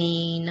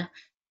pain,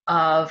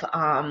 of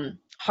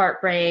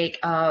heartbreak,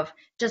 of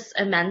just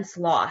immense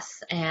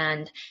loss,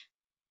 and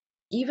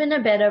even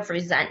a bit of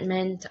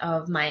resentment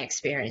of my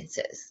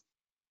experiences.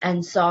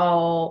 And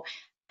so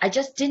I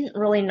just didn't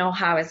really know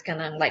how I was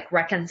gonna like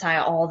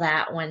reconcile all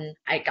that when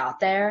I got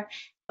there.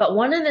 But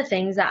one of the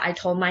things that I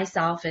told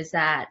myself is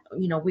that,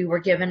 we were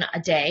given a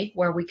day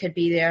where we could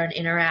be there and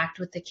interact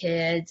with the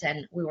kids,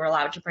 and we were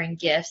allowed to bring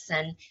gifts.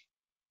 And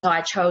so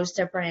I chose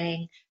to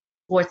bring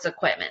sports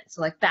equipment,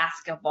 so like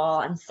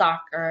basketball and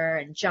soccer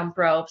and jump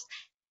ropes,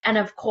 and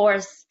of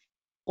course,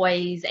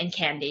 toys and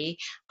candy.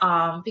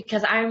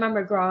 Because I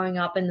remember growing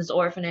up in this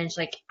orphanage,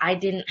 like I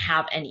didn't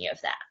have any of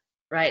that,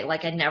 right?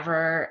 Like I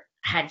never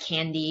had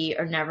candy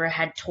or never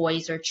had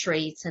toys or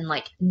treats, and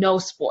like no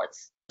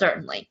sports,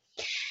 certainly.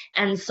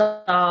 And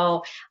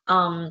so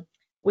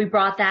we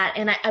brought that,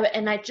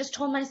 and I just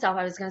told myself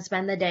I was going to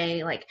spend the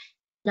day like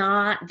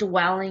not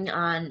dwelling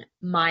on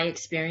my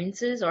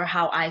experiences or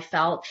how I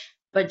felt,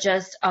 but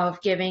just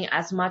of giving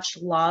as much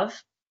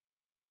love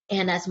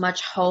and as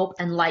much hope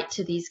and light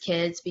to these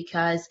kids.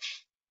 Because,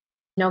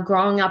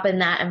 growing up in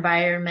that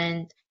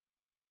environment,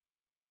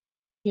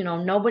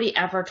 nobody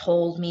ever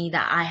told me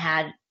that I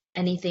had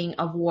anything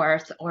of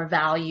worth or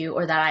value,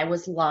 or that I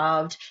was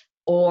loved,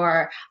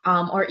 or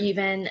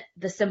even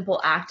the simple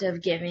act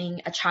of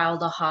giving a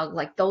child a hug.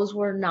 Like those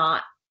were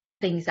not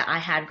things that I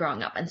had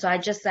growing up. And so I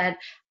just said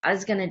I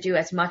was going to do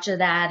as much of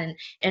that and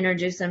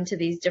introduce them to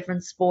these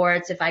different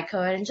sports if I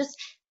could, and just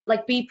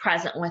like be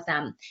present with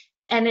them.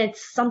 And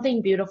it's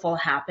something beautiful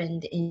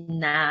happened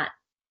in that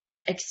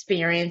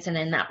experience and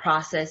in that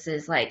process,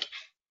 is like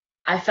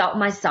I felt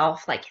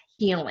myself like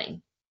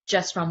healing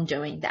just from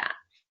doing that,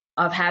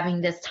 of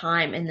having this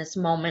time in this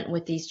moment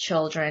with these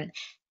children,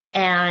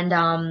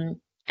 and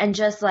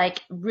just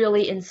like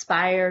really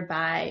inspired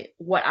by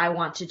what I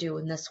want to do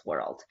in this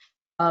world,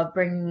 of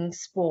bringing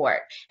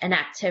sport and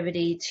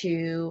activity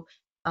to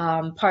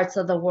parts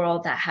of the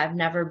world that have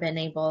never been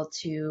able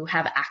to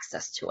have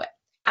access to it.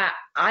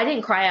 I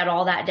didn't cry at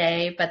all that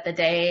day, but the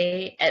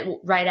day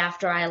right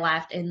after I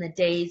left, in the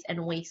days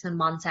and weeks and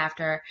months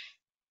after,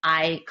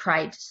 I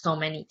cried so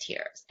many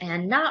tears,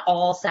 and not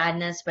all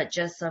sadness, but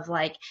just of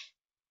like,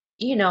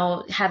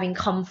 having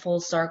come full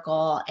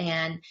circle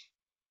and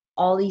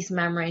all these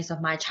memories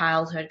of my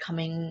childhood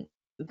coming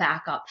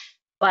back up.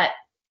 But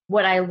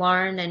what I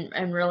learned,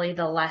 and really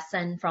the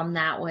lesson from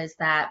that, was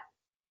that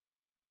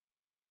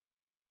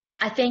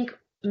I think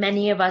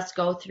many of us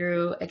go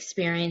through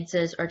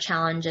experiences or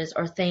challenges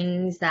or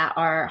things that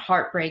are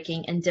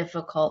heartbreaking and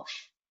difficult,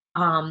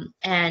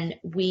 and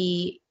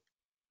we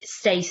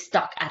stay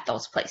stuck at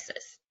those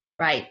places,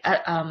 right?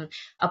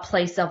 A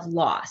place of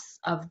loss,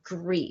 of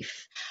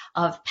grief,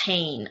 of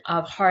pain,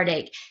 of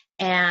heartache,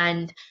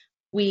 and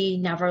we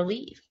never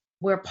leave.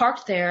 We're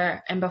parked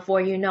there, and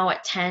before you know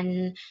it,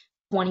 10,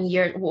 20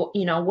 years,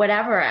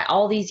 whatever,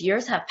 all these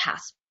years have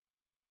passed.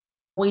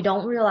 We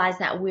don't realize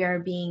that we are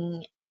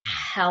being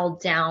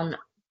held down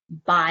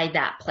by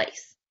that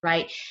place,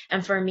 right?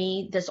 And for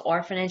me, this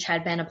orphanage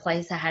had been a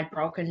place that had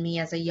broken me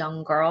as a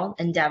young girl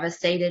and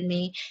devastated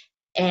me.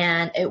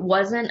 And it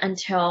wasn't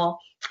until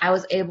I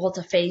was able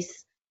to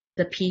face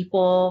the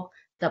people,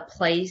 the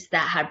place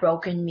that had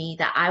broken me,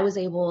 that I was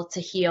able to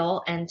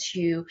heal and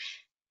to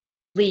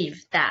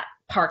leave that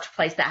parked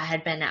place that I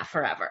had been at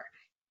forever.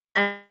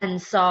 And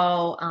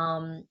so,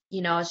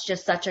 it's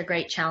just such a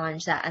great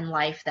challenge that in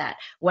life, that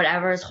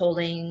whatever is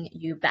holding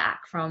you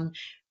back from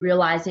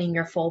realizing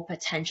your full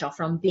potential,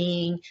 from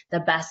being the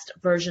best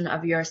version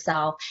of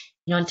yourself,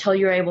 until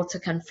you're able to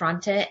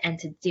confront it and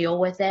to deal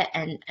with it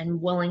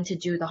and willing to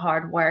do the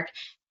hard work,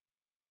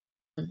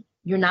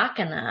 you're not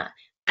going to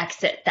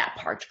exit that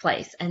parked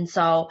place. And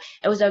so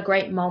it was a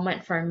great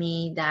moment for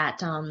me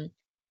that,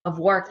 of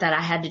work that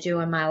I had to do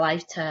in my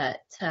life to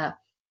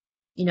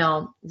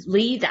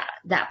leave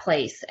that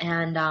place.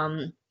 And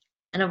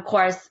of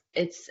course,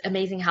 it's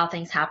amazing how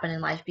things happen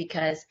in life,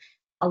 because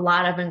a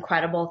lot of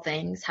incredible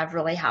things have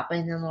really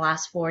happened in the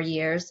last 4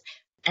 years.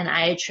 And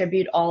I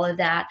attribute all of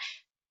that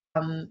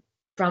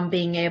from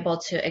being able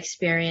to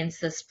experience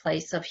this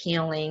place of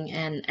healing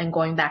and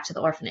going back to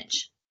the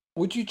orphanage.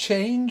 Would you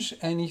change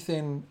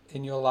anything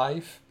in your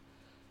life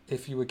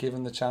if you were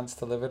given the chance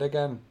to live it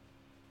again?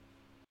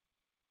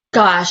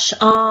 Gosh,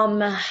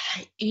 by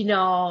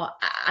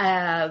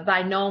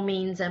no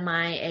means am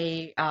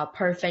I a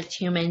perfect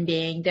human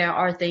being. There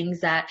are things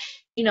that,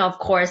 of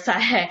course,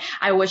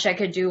 I wish I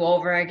could do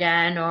over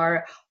again,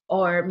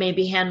 or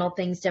maybe handle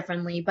things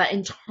differently. But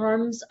in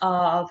terms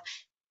of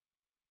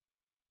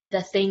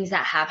the things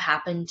that have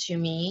happened to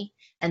me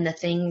and the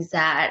things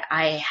that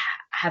I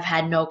have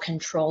had no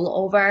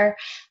control over,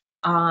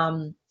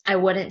 I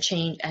wouldn't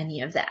change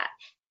any of that.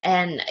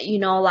 And, a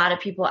lot of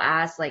people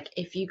ask, like,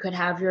 if you could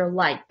have your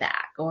life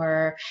back,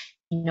 or,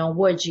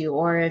 would you?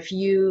 Or if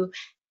you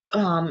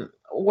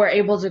were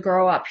able to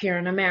grow up here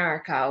in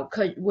America,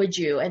 would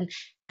you?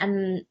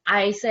 And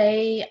I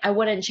say I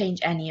wouldn't change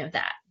any of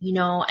that.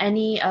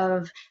 Any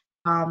of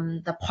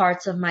the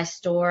parts of my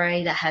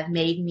story that have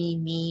made me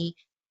me,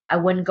 I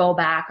wouldn't go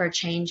back or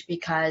change,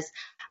 because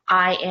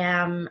I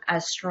am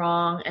as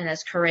strong and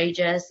as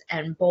courageous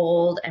and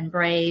bold and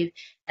brave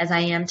as I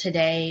am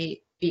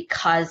today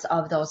because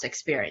of those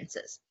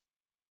experiences.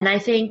 And I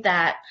think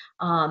that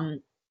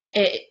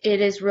it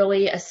is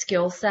really a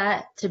skill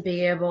set to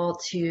be able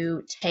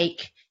to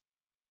take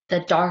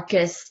the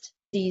darkest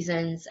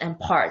seasons and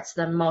parts,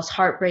 the most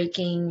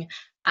heartbreaking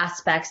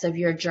aspects of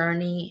your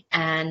journey,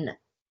 and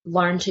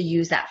learn to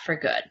use that for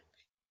good.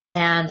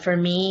 And for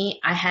me,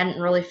 I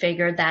hadn't really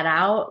figured that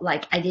out.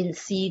 Like, I didn't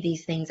see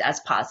these things as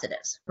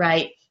positives,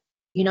 right?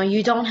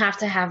 You don't have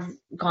to have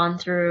gone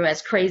through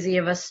as crazy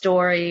of a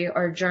story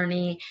or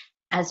journey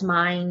as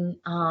mine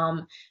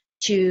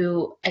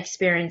to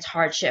experience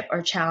hardship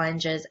or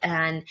challenges.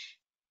 And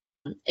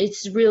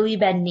it's really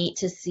been neat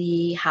to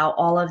see how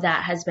all of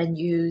that has been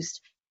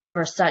used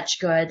for such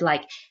good.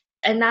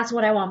 And that's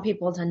what I want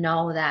people to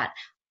know, that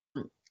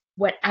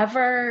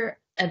whatever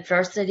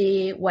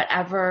adversity,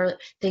 whatever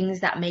things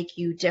that make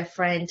you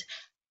different,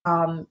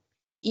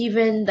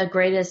 even the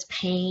greatest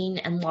pain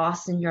and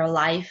loss in your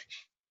life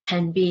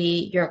can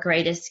be your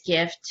greatest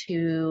gift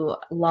to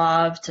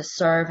love, to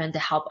serve, and to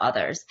help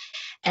others.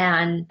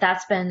 And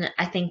that's been,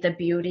 I think, the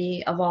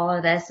beauty of all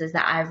of this, is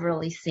that I've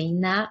really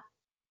seen that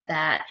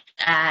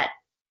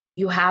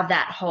you have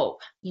that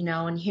hope,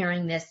 and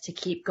hearing this, to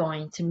keep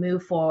going, to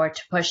move forward,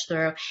 to push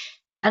through.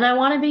 And I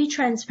want to be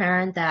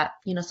transparent that,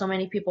 so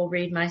many people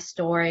read my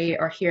story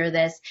or hear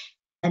this,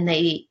 and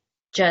they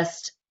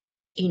just,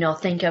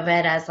 think of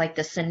it as like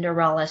the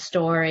Cinderella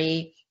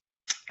story,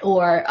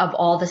 or of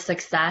all the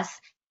success.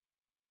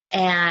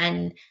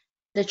 And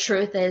the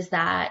truth is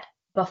that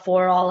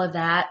before all of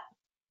that,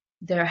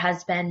 there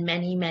has been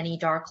many, many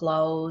dark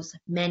lows,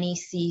 many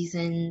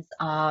seasons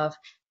of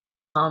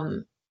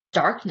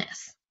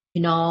darkness,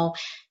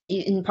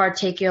 in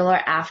particular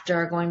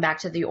after going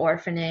back to the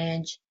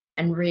orphanage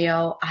and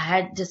Rio. I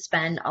had to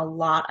spend a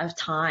lot of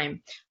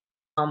time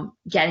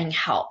getting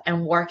help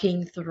and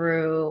working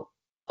through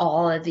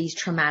all of these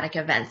traumatic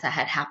events that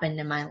had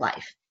happened in my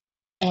life.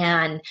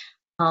 And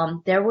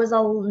there was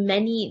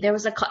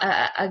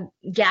a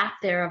gap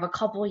there of a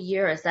couple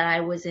years that I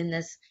was in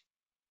this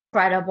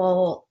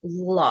incredible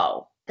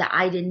low, that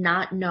I did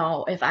not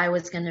know if I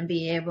was going to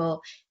be able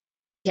to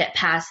get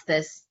past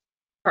this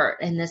hurt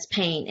and this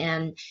pain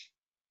and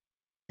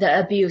the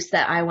abuse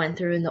that I went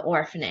through in the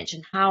orphanage,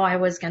 and how I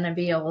was going to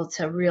be able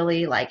to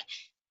really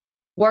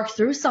work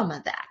through some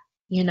of that.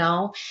 you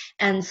know?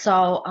 And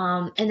so,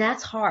 and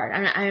that's hard.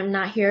 And I'm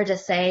not here to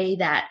say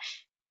that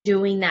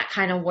doing that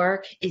kind of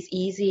work is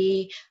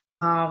easy.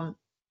 I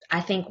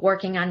think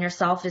working on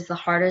yourself is the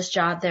hardest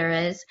job there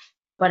is,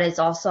 but it's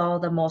also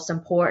the most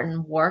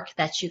important work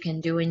that you can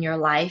do in your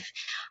life,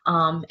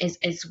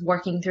 is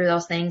working through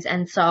those things.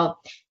 And so,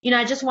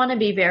 I just want to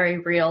be very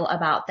real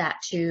about that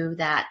too,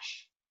 that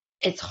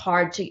it's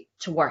hard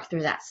to work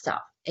through that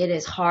stuff. It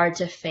is hard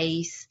to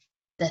face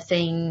the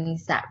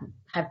things that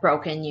have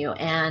broken you.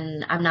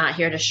 And I'm not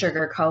here to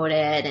sugarcoat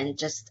it and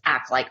just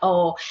act like,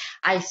 oh,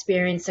 I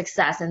experienced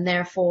success and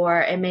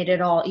therefore it made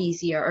it all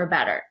easier or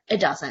better. It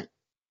doesn't.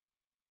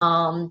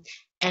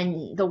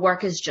 And the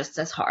work is just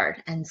as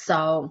hard. And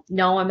so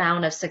no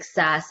amount of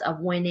success, of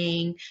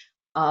winning,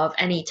 of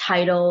any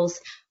titles,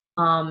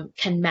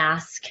 can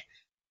mask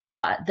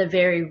the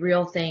very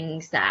real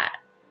things that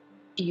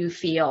you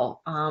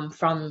feel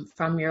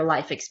from your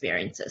life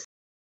experiences.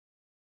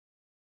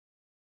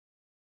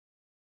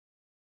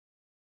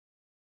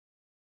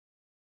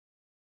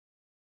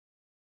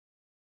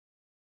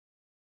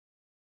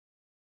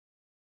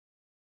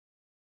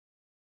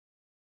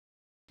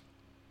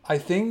 I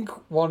think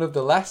one of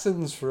the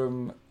lessons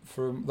from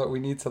that we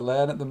need to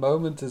learn at the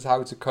moment is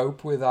how to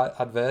cope with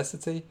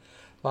adversity.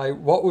 Like,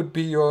 what would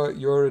be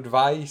your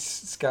advice,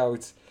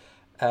 Scout,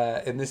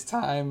 in this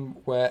time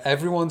where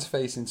everyone's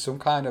facing some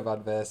kind of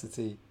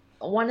adversity?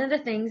 One of the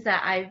things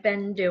that I've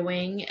been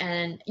doing,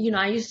 and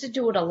I used to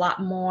do it a lot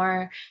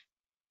more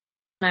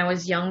when I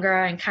was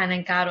younger and kind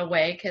of got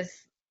away because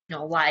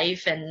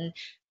life and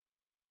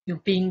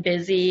being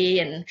busy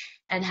and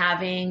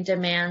having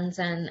demands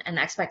and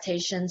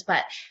expectations.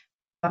 But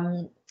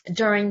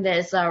during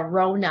this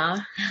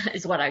Rona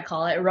is what I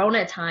call it,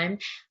 Rona time,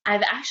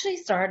 I've actually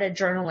started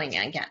journaling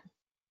again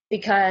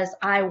because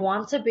I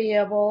want to be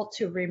able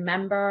to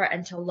remember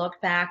and to look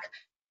back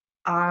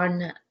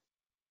on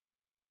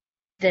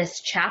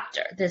this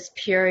chapter, this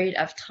period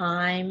of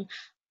time,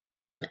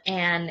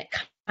 and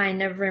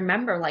kind of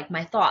remember like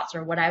my thoughts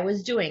or what I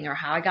was doing or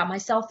how I got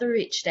myself through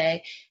each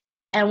day.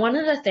 And one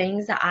of the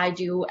things that I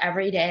do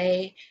every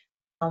day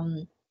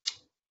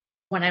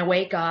when I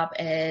wake up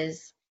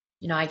is,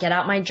 I get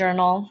out my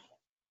journal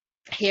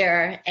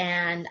here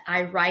and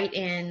I write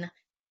in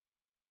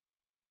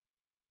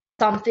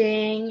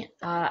something.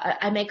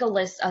 I make a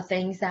list of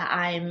things that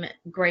I'm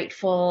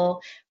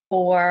grateful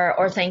for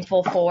or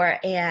thankful for.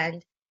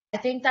 And I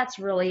think that's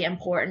really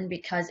important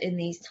because in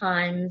these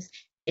times,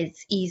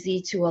 it's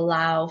easy to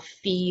allow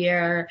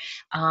fear,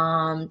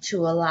 to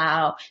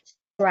allow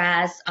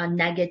stress,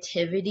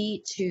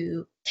 negativity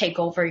to take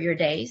over your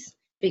days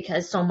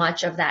because so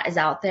much of that is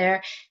out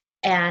there.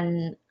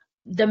 And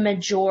the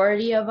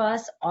majority of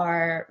us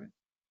are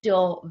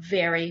still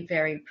very,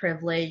 very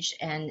privileged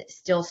and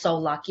still so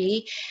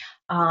lucky.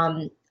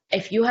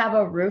 If you have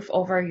a roof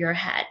over your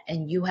head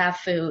and you have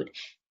food,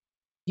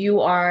 you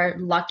are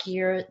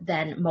luckier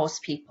than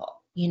most people,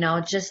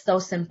 just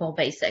those simple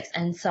basics.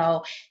 And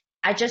so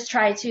I just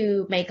try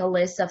to make a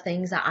list of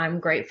things that I'm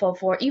grateful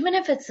for. Even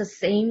if it's the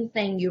same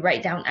thing you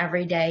write down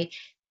every day,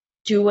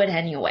 do it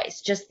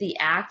anyways. Just the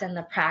act and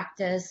the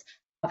practice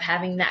of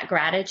having that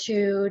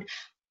gratitude,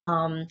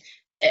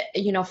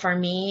 for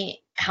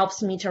me,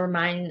 helps me to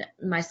remind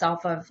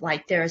myself of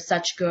like there is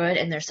such good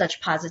and there's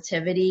such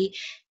positivity.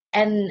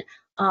 And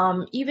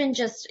even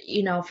just,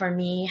 for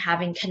me,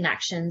 having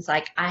connections,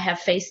 like I have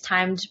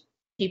FaceTimed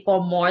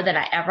people more than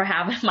I ever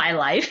have in my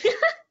life.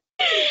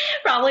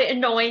 Probably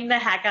annoying the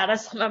heck out of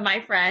some of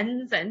my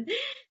friends and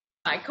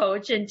my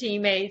coach and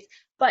teammates,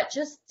 but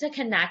just to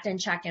connect and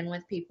check in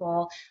with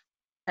people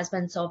has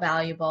been so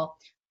valuable.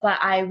 But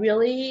I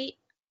really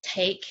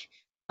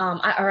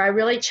I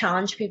really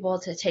challenge people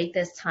to take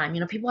this time.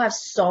 People have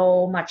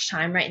so much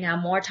time right now,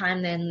 more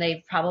time than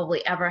they've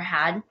probably ever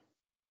had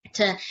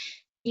to,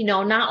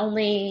 not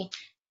only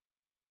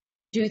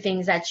do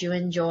things that you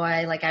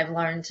enjoy. Like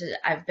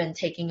I've been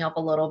taking up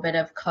a little bit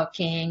of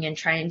cooking and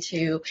trying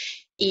to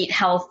eat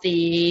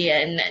healthy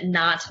and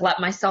not let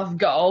myself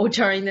go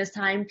during this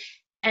time.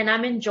 And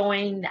I'm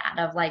enjoying that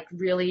of like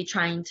really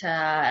trying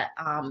to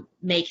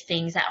make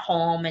things at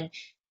home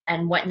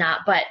and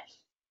whatnot. But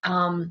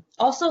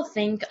also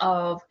think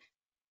of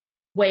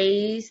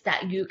ways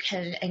that you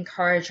can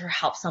encourage or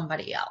help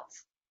somebody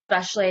else,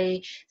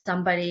 especially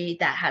somebody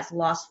that has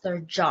lost their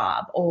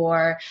job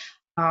or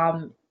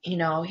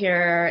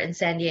here in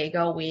San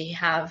Diego, we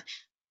have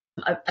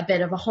a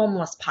bit of a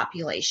homeless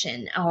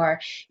population, or,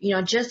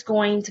 just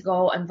going to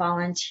go and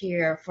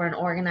volunteer for an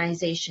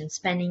organization,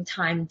 spending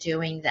time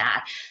doing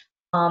that,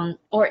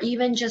 or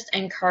even just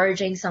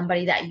encouraging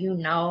somebody that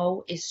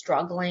is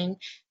struggling.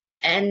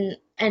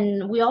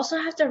 And we also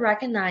have to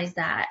recognize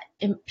that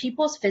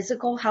people's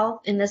physical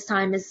health in this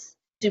time is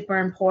super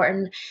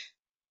important,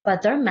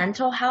 but their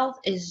mental health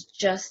is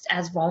just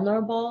as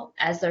vulnerable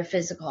as their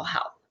physical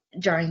health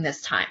during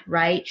this time,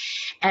 right?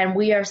 And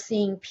we are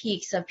seeing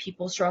peaks of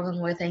people struggling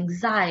with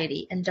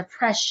anxiety and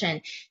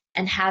depression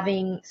and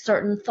having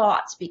certain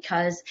thoughts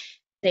because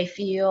they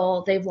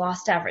feel they've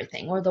lost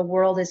everything or the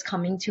world is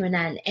coming to an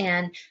end.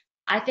 And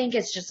I think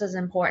it's just as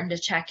important to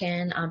check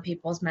in on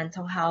people's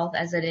mental health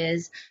as it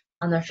is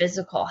on their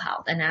physical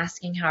health, and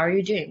asking, how are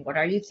you doing? What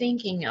are you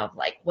thinking of?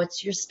 Like,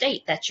 what's your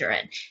state that you're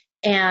in?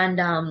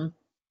 And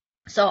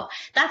so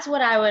that's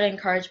what I would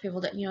encourage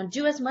people to,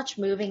 do as much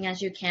moving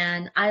as you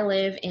can. I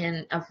live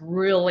in a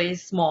really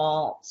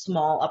small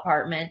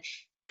apartment.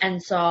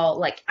 And so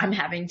like I'm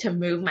having to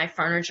move my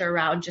furniture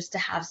around just to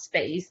have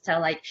space to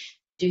like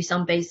do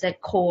some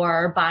basic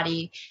core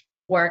body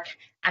work,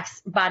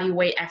 body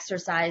weight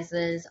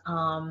exercises.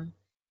 And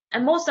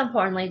most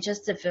importantly,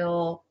 just to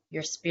fill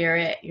your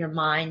spirit, your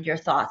mind, your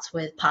thoughts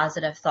with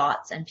positive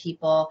thoughts and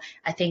people.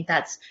 I think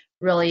that's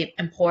really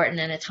important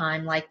in a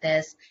time like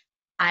this.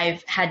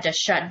 I've had to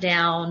shut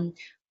down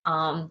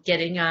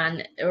getting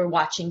on or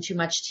watching too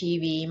much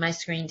TV, my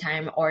screen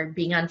time, or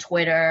being on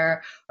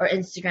Twitter or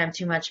Instagram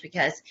too much,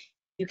 because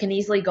you can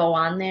easily go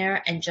on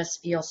there and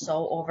just feel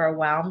so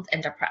overwhelmed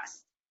and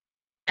depressed.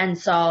 And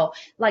so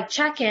like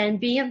check in,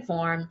 be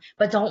informed,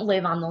 but don't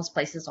live on those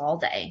places all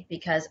day,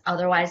 because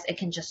otherwise it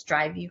can just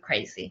drive you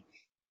crazy.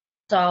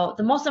 So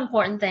the most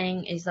important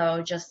thing is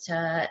though just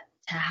to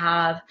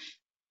have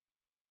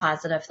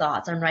positive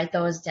thoughts and write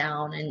those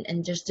down,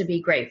 and just to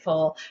be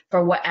grateful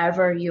for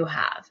whatever you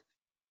have.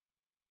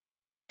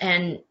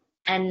 And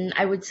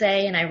I would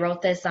say, and I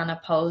wrote this on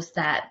a post,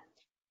 that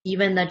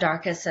even the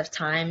darkest of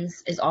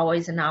times is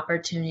always an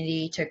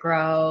opportunity to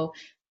grow,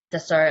 to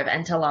serve,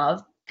 and to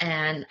love.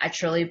 And I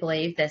truly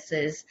believe this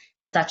is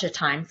such a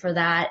time for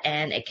that,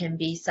 and it can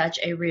be such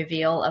a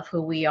reveal of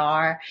who we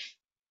are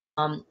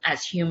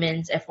as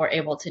humans if we're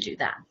able to do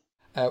that.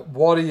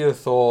 What are your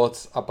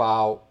thoughts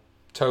about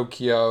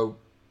Tokyo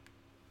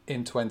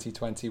in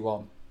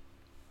 2021?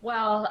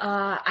 Well,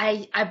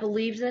 I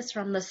believed this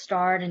from the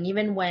start, and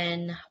even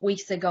when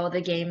weeks ago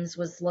the games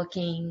was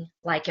looking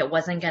like it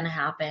wasn't going to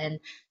happen,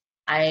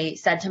 I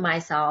said to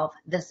myself,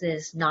 this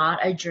is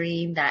not a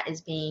dream that is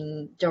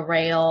being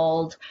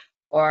derailed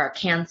or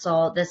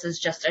canceled. This is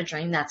just a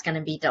dream that's going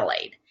to be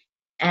delayed.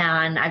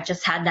 And I've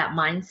just had that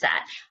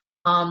mindset.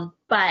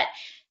 But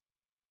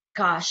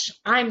gosh,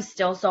 I'm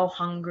still so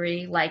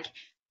hungry. Like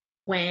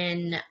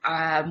when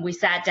we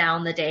sat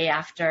down the day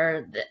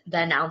after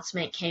the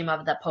announcement came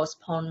of the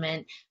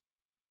postponement,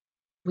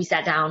 we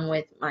sat down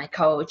with my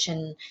coach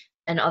and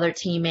other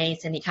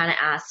teammates, and he kind of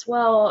asked,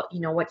 well,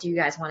 what do you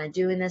guys want to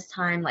do in this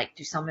time? Like,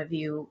 do some of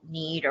you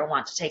need or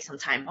want to take some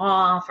time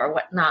off or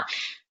whatnot?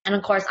 And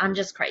of course, I'm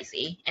just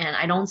crazy and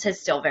I don't sit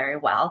still very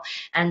well.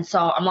 And so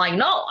I'm like,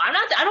 no, I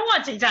don't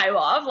want to take time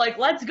off. Like,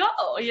 let's go,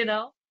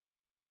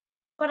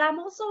 But I'm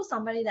also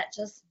somebody that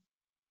just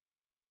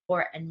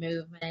sport and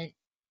movement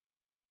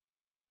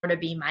sort of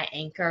be my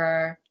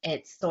anchor.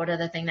 It's sort of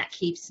the thing that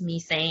keeps me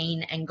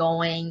sane and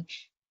going.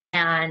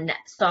 And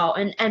so,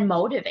 and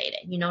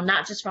motivated,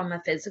 not just from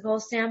a physical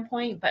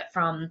standpoint, but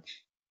from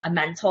a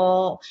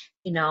mental,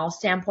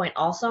 standpoint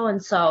also.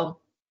 And so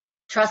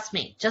trust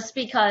me, just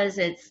because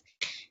it's,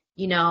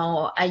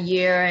 a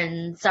year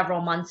and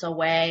several months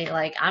away,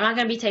 like I'm not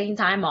going to be taking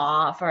time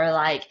off or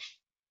like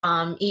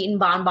eating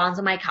bonbons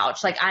on my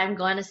couch. Like I'm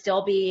going to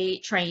still be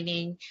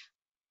training.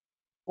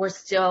 We're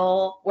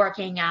still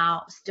working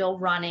out, still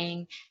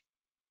running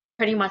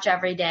pretty much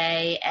every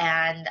day.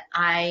 And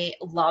I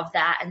love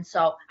that. And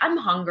so I'm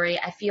hungry.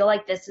 I feel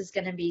like this is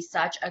going to be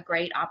such a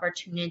great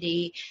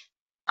opportunity.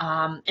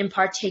 In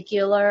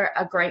particular,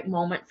 a great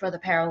moment for the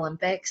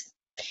Paralympics.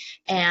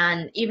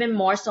 And even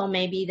more so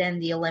maybe than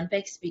the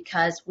Olympics,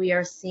 because we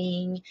are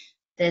seeing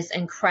this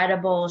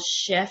incredible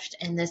shift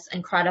and this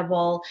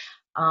incredible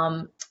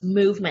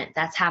movement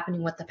that's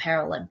happening with the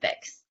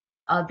Paralympics,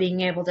 of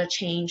being able to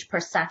change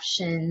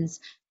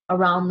perceptions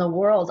around the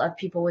world of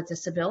people with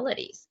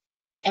disabilities.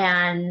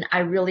 And I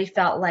really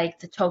felt like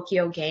the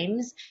Tokyo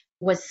Games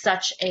was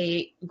such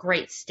a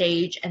great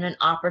stage and an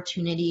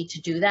opportunity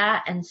to do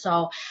that. And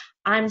so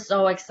I'm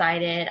so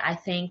excited. I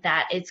think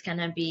that it's going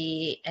to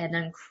be an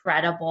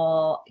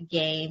incredible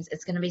games.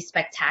 It's going to be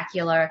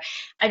spectacular.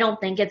 I don't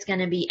think it's going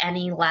to be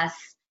any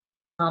less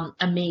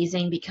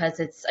amazing because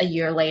it's a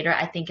year later.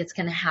 I think it's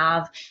going to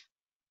have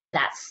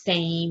that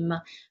same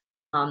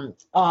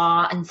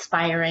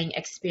awe-inspiring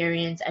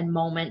experience and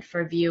moment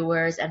for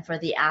viewers and for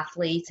the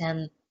athletes.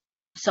 And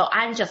so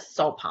I'm just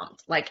so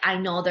pumped. Like, I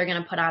know they're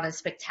going to put on a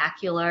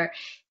spectacular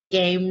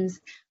games.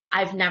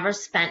 I've never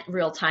spent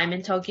real time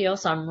in Tokyo,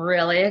 so I'm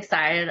really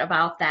excited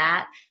about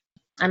that.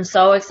 I'm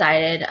so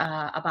excited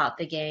about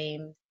the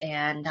game.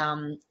 And,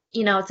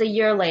 it's a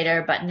year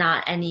later, but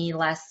not any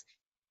less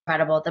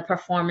incredible. The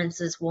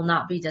performances will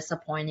not be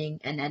disappointing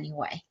in any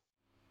way.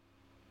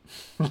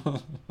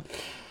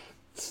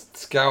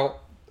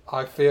 Scout,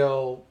 I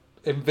feel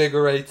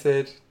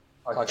invigorated.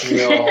 I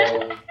feel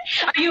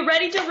Are you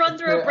ready to run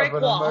through a brick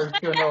wall?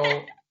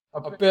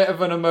 A bit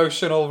of an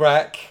emotional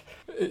wreck.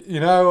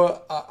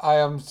 I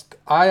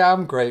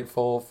am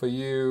grateful for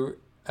you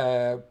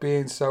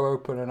being so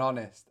open and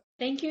honest.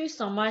 Thank you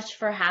so much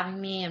for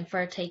having me and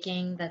for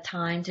taking the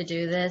time to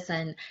do this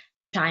and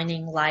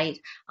shining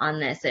light on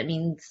this. It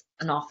means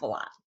an awful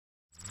lot.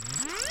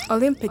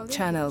 Olympic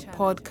Channel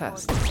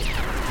Podcast.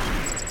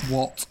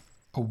 What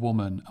a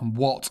woman. And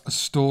what a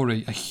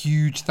story. A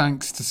huge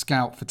thanks to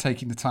Scout for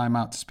taking the time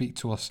out to speak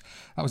to us.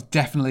 That was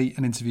definitely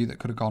an interview that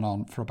could have gone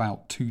on for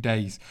about 2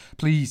 days.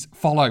 Please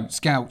follow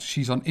Scout.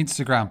 She's on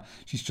Instagram.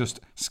 She's just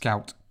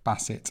Scout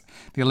Bassett.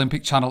 The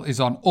Olympic Channel is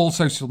on all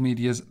social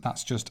medias.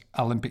 That's just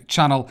Olympic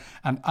Channel.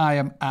 And I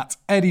am at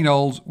Eddie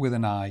Knowles with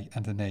an I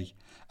and an E.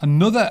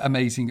 Another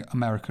amazing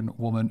American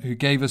woman who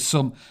gave us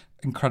some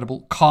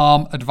incredible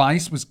calm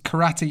advice was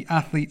karate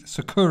athlete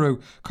Sakura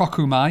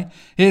Kokumai.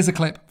 Here's a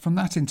clip from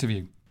that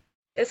interview.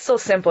 It's so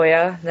simple,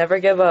 yeah. Never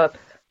give up.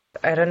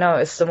 I don't know,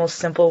 it's the most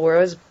simple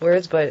words,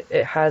 but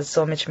it has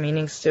so much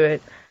meanings to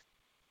it.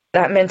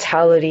 That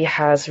mentality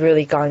has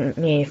really gotten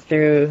me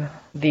through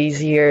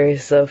these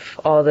years of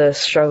all the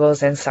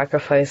struggles and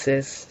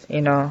sacrifices,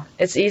 you know.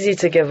 It's easy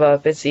to give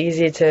up. It's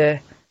easy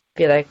to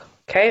be like,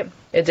 okay,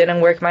 it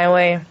didn't work my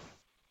way.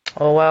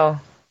 Oh,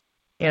 well.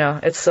 You know,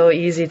 it's so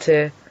easy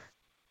to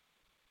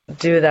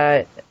do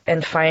that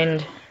and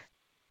find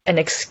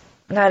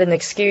not an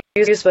excuse,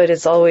 but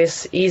it's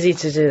always easy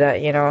to do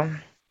that, you know.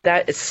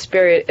 That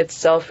spirit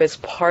itself is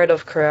part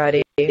of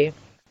karate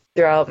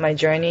throughout my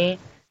journey,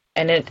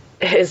 and it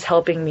is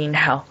helping me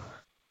now.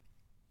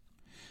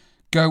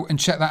 Go and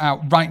check that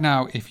out right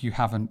now if you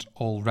haven't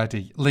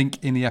already.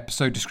 Link in the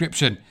episode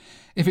description.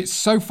 If it's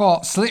so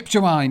far slipped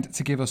your mind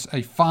to give us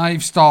a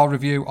 5-star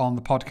review on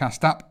the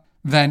podcast app,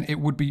 then it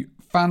would be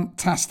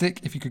fantastic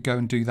if you could go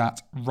and do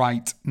that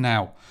right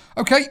now.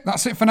 Okay,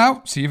 that's it for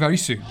now. See you very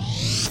soon.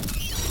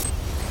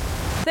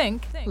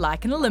 Think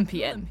like an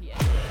Olympian.